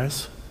your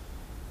breath,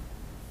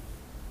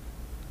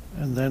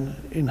 and then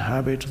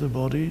inhabit the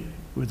body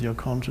with your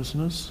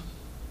consciousness.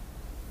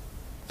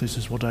 This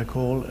is what I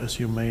call, as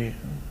you may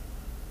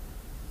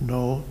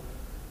know,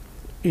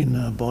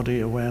 inner body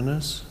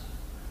awareness.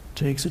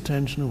 Takes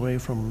attention away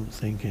from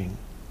thinking,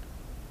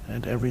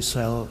 and every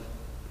cell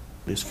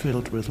is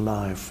filled with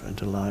life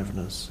and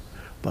aliveness.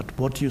 But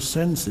what you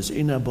sense, this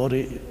inner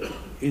body,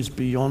 is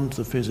beyond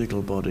the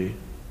physical body.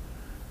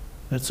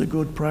 That's a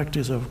good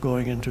practice of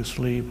going into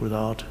sleep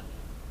without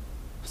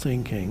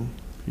thinking.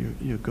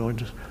 You're going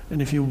to,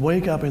 and if you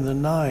wake up in the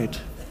night,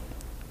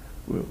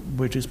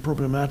 which is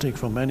problematic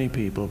for many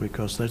people,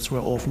 because that's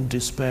where often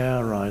despair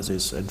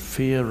arises and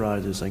fear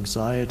arises,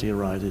 anxiety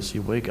arises.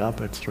 You wake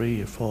up at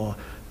 3 or 4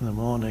 in the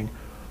morning.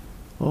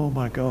 Oh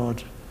my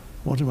God,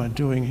 what am I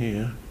doing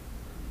here?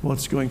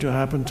 What's going to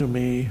happen to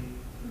me?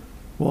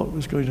 What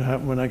was going to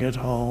happen when I get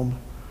home?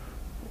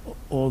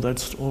 All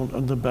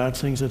and the bad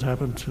things that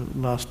happened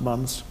last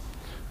month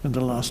and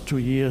the last 2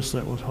 years,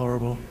 that was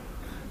horrible.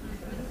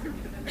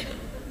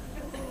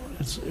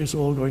 It's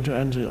all going to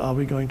end. Are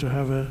we going to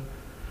have a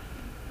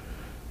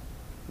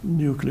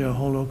nuclear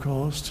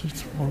holocaust?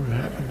 It's already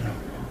happened.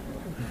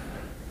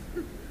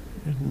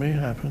 It may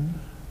happen.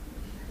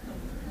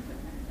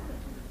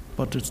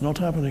 But it's not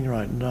happening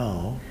right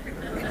now.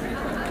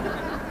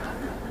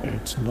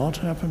 It's not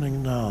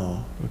happening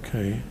now,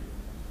 okay?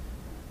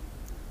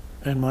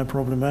 And my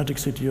problematic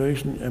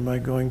situation, am I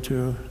going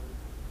to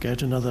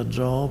get another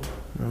job?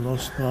 I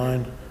lost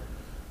mine.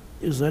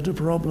 Is that a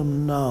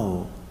problem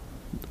now?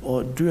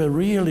 Or do I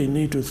really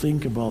need to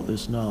think about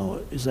this now?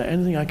 Is there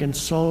anything I can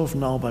solve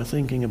now by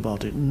thinking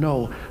about it?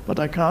 No, but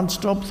I can't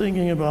stop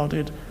thinking about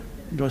it,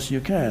 because you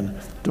can.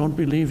 Don't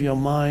believe your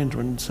mind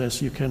when it says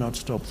you cannot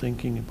stop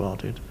thinking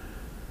about it.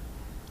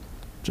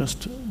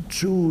 Just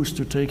choose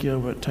to take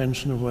your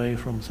attention away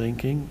from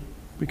thinking.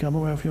 Become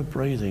aware of your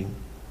breathing.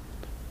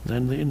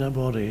 Then the inner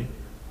body.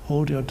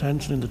 Hold your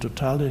attention in the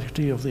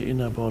totality of the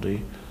inner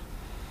body.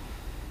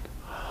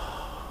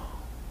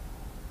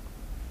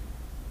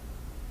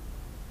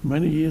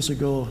 Many years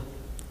ago,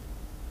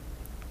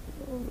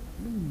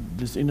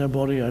 this inner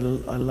body, I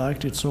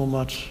liked it so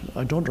much.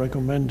 I don't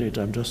recommend it,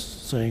 I'm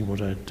just saying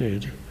what I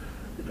did.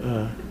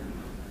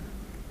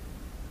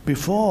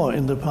 Before,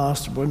 in the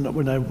past,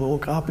 when I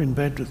woke up in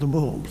bed, the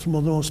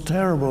most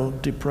terrible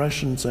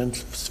depressions and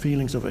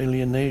feelings of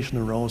alienation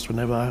arose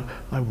whenever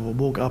I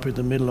woke up in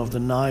the middle of the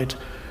night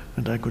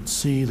and I could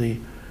see the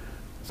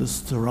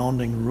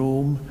surrounding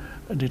room,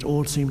 and it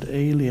all seemed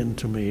alien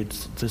to me.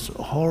 It's this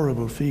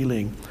horrible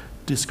feeling,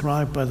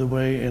 described, by the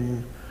way,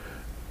 in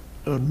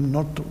a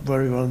not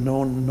very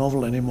well-known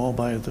novel anymore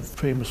by the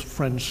famous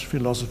French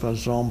philosopher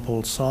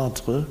Jean-Paul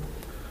Sartre,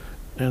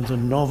 and the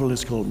novel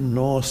is called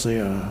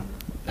Nausea,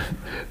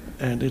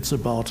 and it's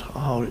about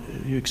how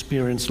you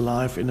experience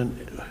life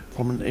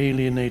from an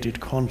alienated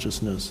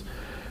consciousness.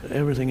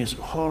 Everything is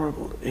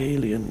horrible,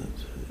 alien,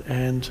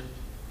 and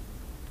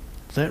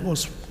that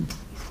was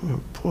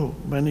for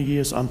many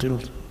years until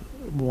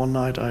one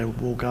night I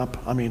woke up,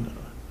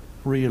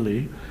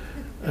 really,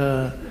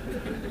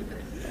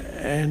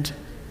 and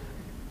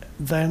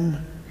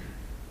then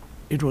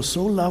it was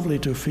so lovely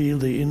to feel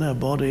the inner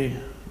body.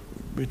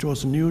 It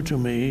was new to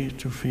me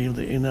to feel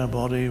the inner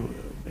body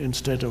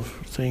instead of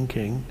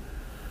thinking.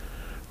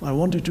 I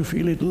wanted to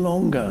feel it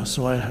longer,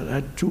 so I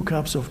had 2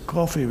 cups of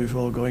coffee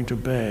before going to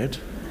bed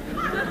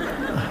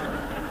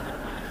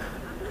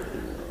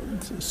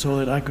so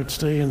that I could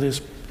stay in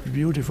this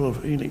beautiful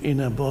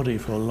inner body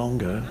for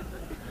longer,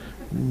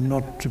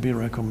 not to be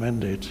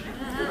recommended.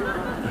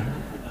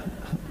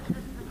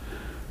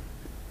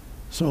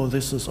 So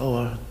this is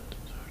our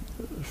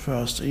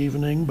first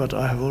evening, but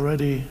I have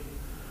already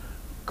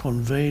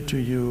conveyed to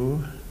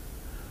you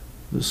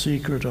the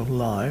secret of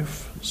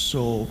life.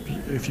 So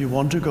if you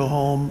want to go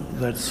home,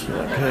 that's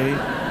okay.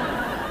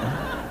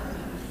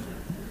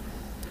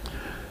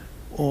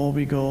 Or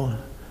we go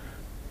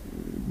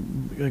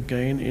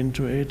again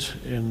into it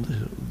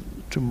in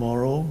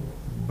tomorrow,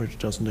 which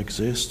doesn't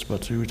exist,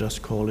 but you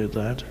just call it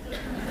that.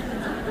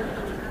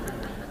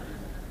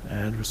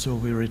 And so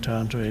we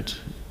return to it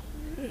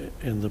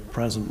in the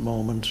present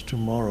moment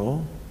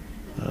tomorrow.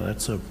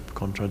 That's a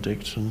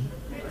contradiction.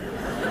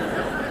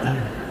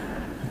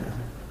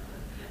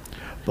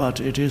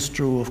 But it is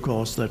true, of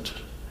course, that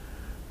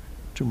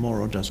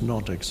tomorrow does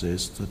not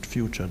exist, that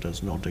future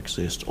does not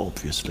exist,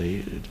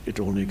 obviously. It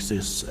only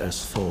exists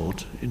as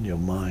thought in your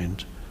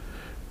mind.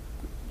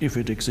 If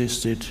it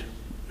existed,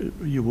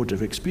 you would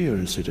have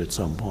experienced it at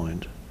some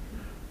point.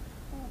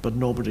 But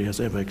nobody has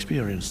ever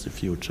experienced the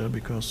future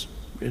because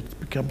it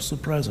becomes the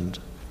present.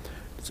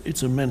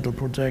 It's a mental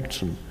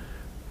projection,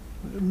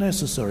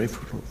 necessary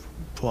for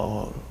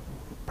our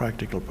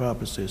practical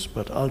purposes,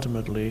 but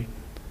ultimately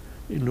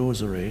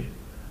illusory.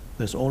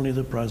 There's only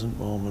the present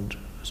moment,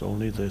 there's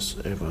only this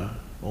ever,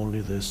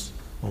 only this,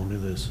 only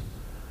this,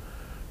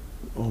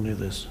 only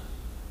this.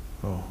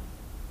 Oh.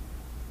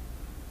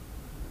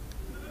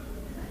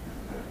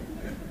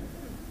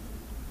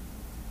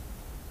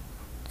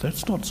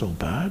 That's not so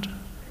bad.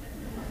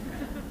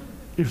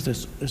 If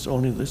this is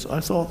only this, I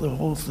thought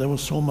there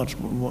was so much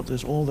more,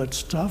 there's all that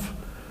stuff.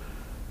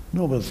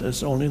 No, but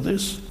there's only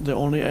this, there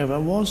only ever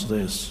was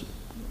this,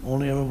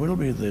 only ever will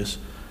be this.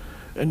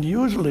 And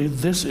usually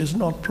this is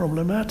not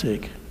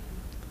problematic.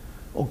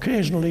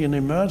 Occasionally an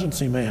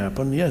emergency may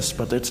happen, yes,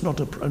 but it's not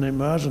an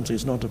emergency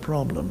is not a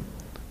problem.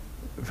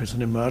 If it's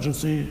an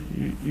emergency,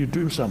 you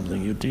do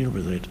something, you deal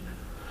with it.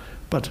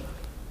 But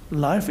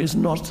life is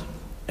not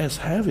as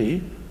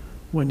heavy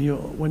when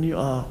you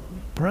are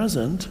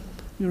present.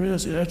 You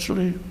realize it's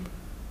actually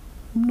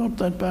not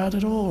that bad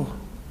at all,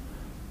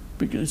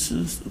 because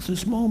it's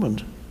this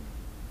moment.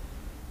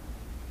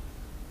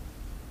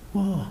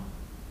 Wow.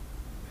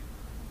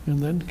 And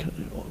then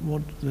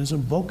there's a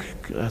book,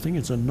 I think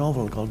it's a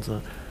novel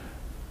called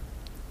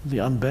The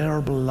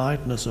Unbearable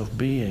Lightness of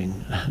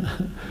Being.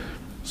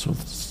 so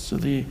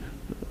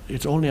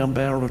it's only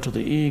unbearable to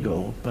the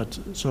ego, but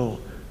so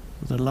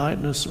the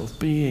lightness of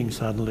being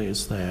suddenly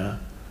is there.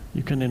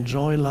 You can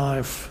enjoy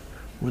life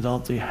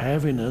without the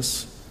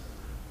heaviness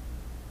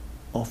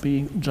of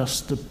being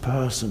just the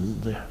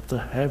person, the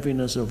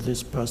heaviness of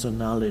this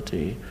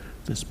personality,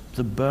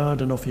 the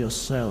burden of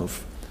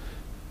yourself.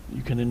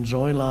 You can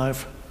enjoy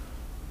life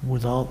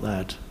without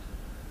that.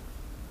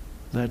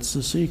 That's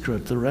the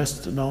secret. The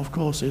rest now, of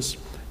course, is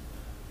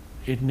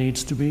it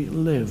needs to be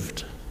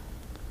lived.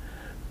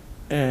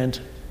 And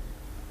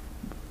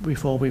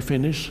before we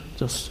finish,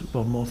 just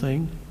one more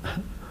thing.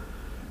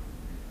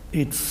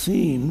 It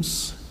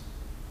seems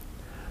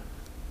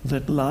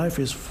that life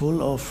is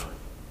full of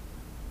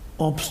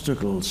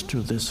obstacles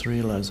to this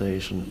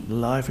realization.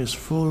 Life is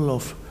full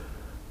of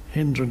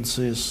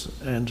hindrances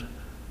and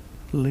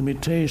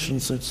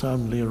limitations that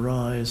suddenly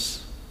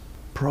arise,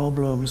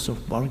 problems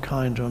of one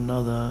kind or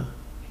another,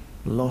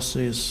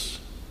 losses,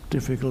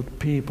 difficult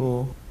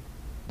people.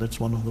 That's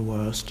one of the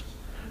worst.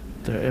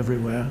 They're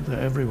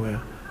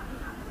everywhere.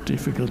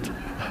 Difficult.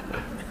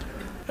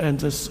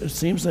 And it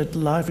seems that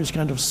life is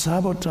kind of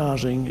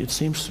sabotaging. It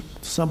seems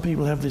some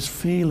people have this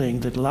feeling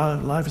that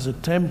life is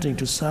attempting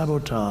to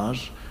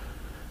sabotage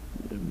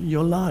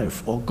your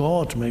life, or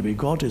God, maybe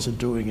God is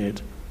doing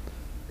it.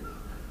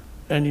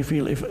 And you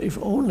feel, if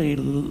only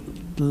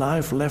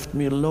life left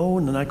me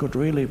alone and I could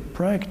really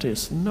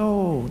practice.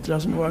 No, it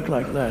doesn't work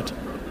like that.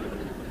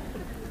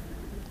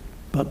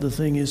 But the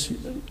thing is,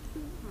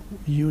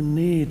 you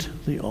need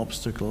the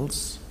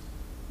obstacles,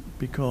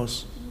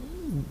 because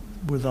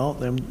without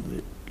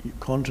them,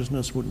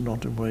 consciousness would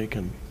not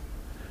awaken.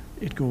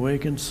 It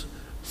awakens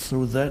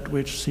through that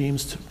which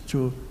seems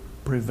to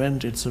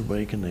prevent its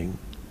awakening.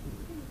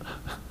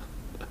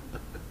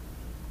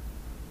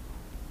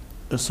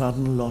 A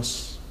sudden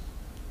loss,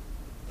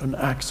 an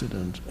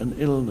accident, an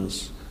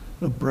illness,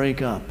 a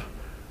breakup,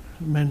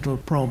 mental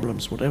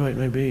problems, whatever it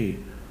may be,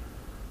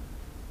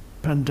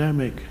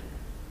 pandemic.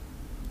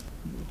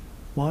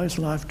 Why is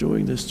life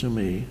doing this to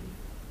me?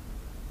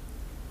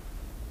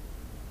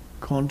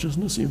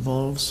 Consciousness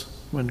evolves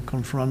when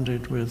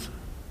confronted with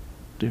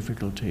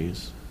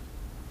difficulties.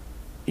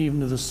 Even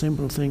the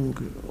simple thing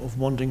of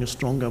wanting a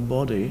stronger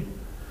body,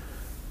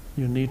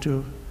 you need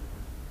to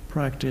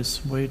practice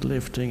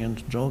weightlifting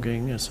and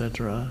jogging,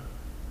 etc.,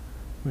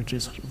 which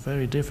is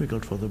very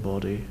difficult for the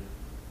body.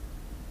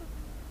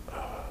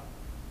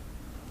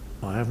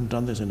 I haven't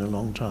done this in a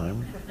long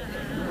time.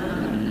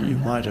 You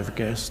might have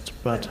guessed,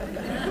 but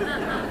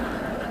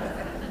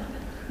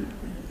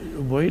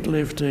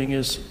weightlifting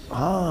is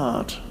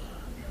hard.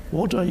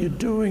 What are you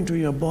doing to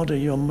your body?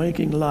 You're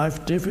making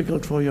life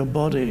difficult for your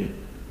body.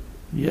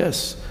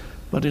 Yes,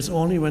 but it's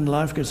only when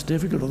life gets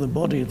difficult for the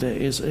body there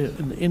is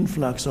an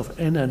influx of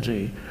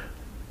energy.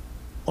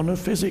 On a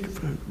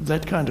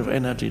that kind of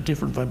energy,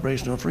 different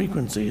vibrational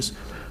frequencies,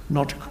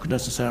 not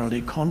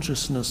necessarily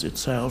consciousness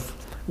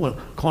itself. Well,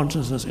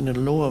 consciousness in a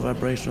lower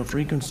vibrational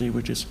frequency,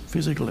 which is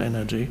physical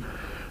energy.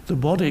 The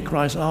body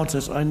cries out,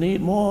 says, I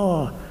need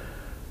more.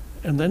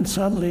 And then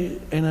suddenly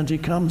energy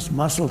comes,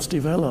 muscles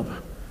develop.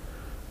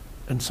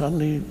 And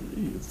suddenly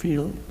you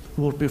feel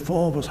what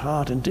before was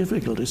hard and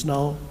difficult is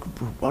now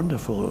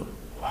wonderful.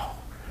 Wow.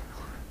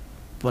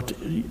 But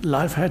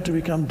life had to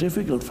become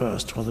difficult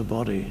first for the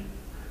body.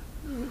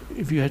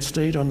 If you had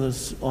stayed on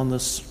the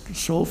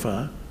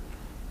sofa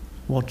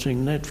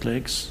watching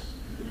Netflix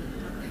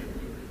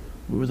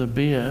with a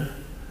beer,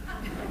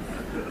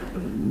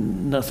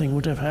 nothing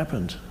would have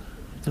happened.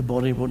 The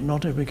body would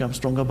not have become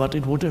stronger, but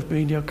it would have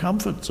been your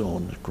comfort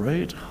zone.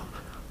 Great.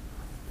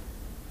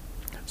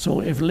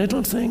 So if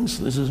little things,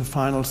 this is a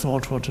final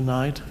thought for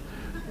tonight,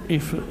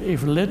 if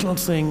little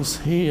things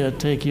here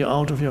take you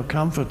out of your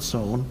comfort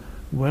zone,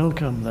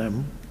 welcome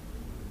them.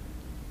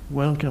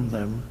 Welcome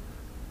them.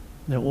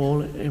 They're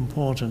all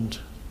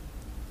important.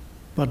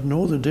 But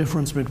know the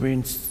difference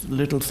between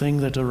little thing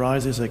that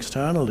arises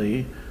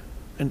externally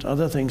and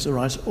other things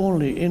arise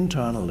only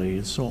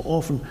internally. So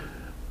often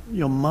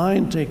your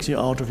mind takes you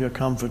out of your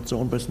comfort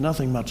zone, but there's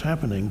nothing much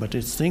happening, but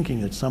it's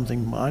thinking that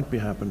something might be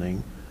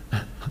happening.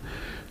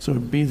 So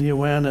be the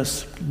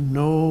awareness,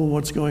 know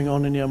what's going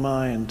on in your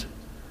mind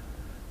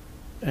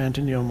and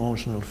in your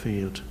emotional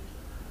field.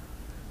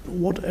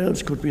 What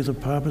else could be the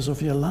purpose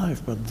of your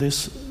life but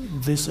this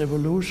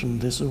evolution,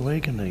 this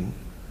awakening?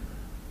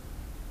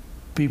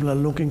 People are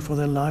looking for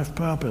their life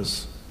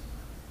purpose.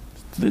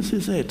 This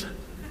is it.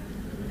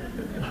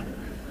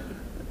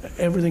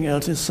 Everything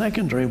else is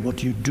secondary,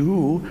 what you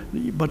do,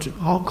 but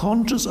how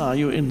conscious are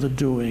you in the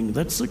doing?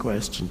 That's the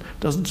question.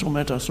 Doesn't so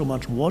matter so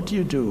much what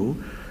you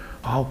do,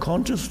 how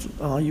conscious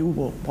are you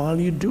while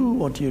you do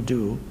what you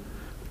do?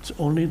 It's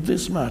only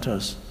this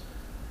matters.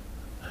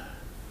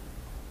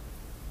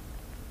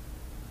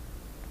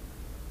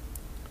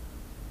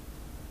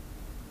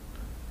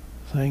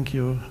 Thank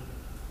you,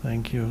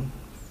 thank you,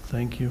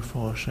 thank you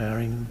for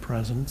sharing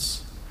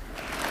presence.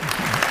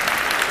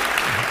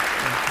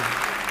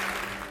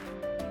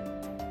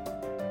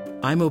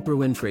 I'm Oprah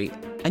Winfrey,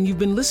 and you've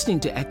been listening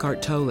to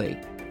Eckhart Tolle,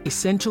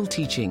 Essential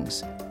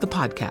Teachings, the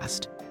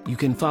podcast. You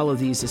can follow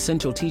these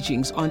essential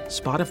teachings on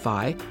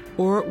Spotify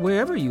or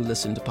wherever you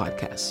listen to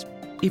podcasts.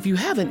 If you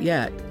haven't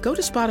yet, go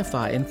to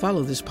Spotify and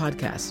follow this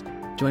podcast.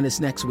 Join us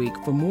next week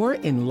for more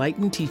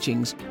enlightened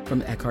teachings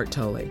from Eckhart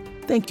Tolle.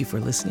 Thank you for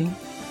listening.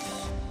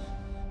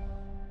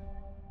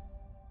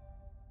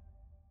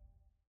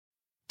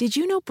 Did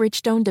you know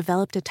Bridgestone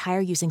developed a tire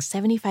using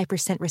 75%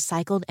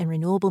 recycled and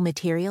renewable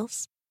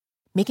materials?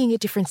 Making a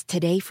difference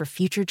today for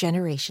future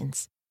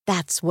generations.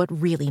 That's what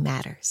really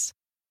matters.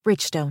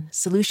 Bridgestone,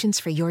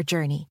 solutions for your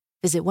journey.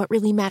 Visit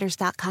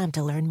whatreallymatters.com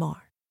to learn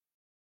more.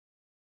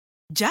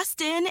 Just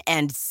in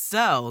and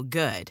so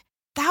good.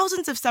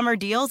 Thousands of summer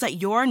deals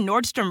at your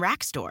Nordstrom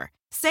Rack store.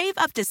 Save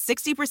up to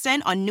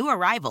 60% on new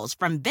arrivals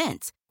from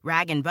Vince,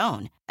 Rag &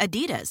 Bone,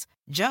 Adidas,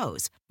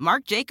 Joe's,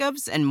 Marc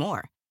Jacobs, and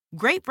more.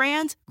 Great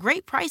brands,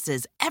 great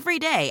prices every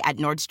day at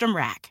Nordstrom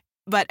Rack.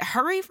 But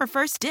hurry for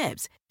first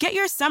dibs. Get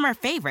your summer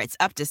favorites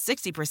up to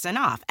 60%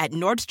 off at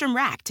Nordstrom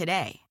Rack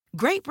today.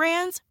 Great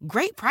brands,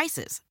 great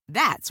prices.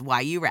 That's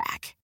why you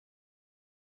rack.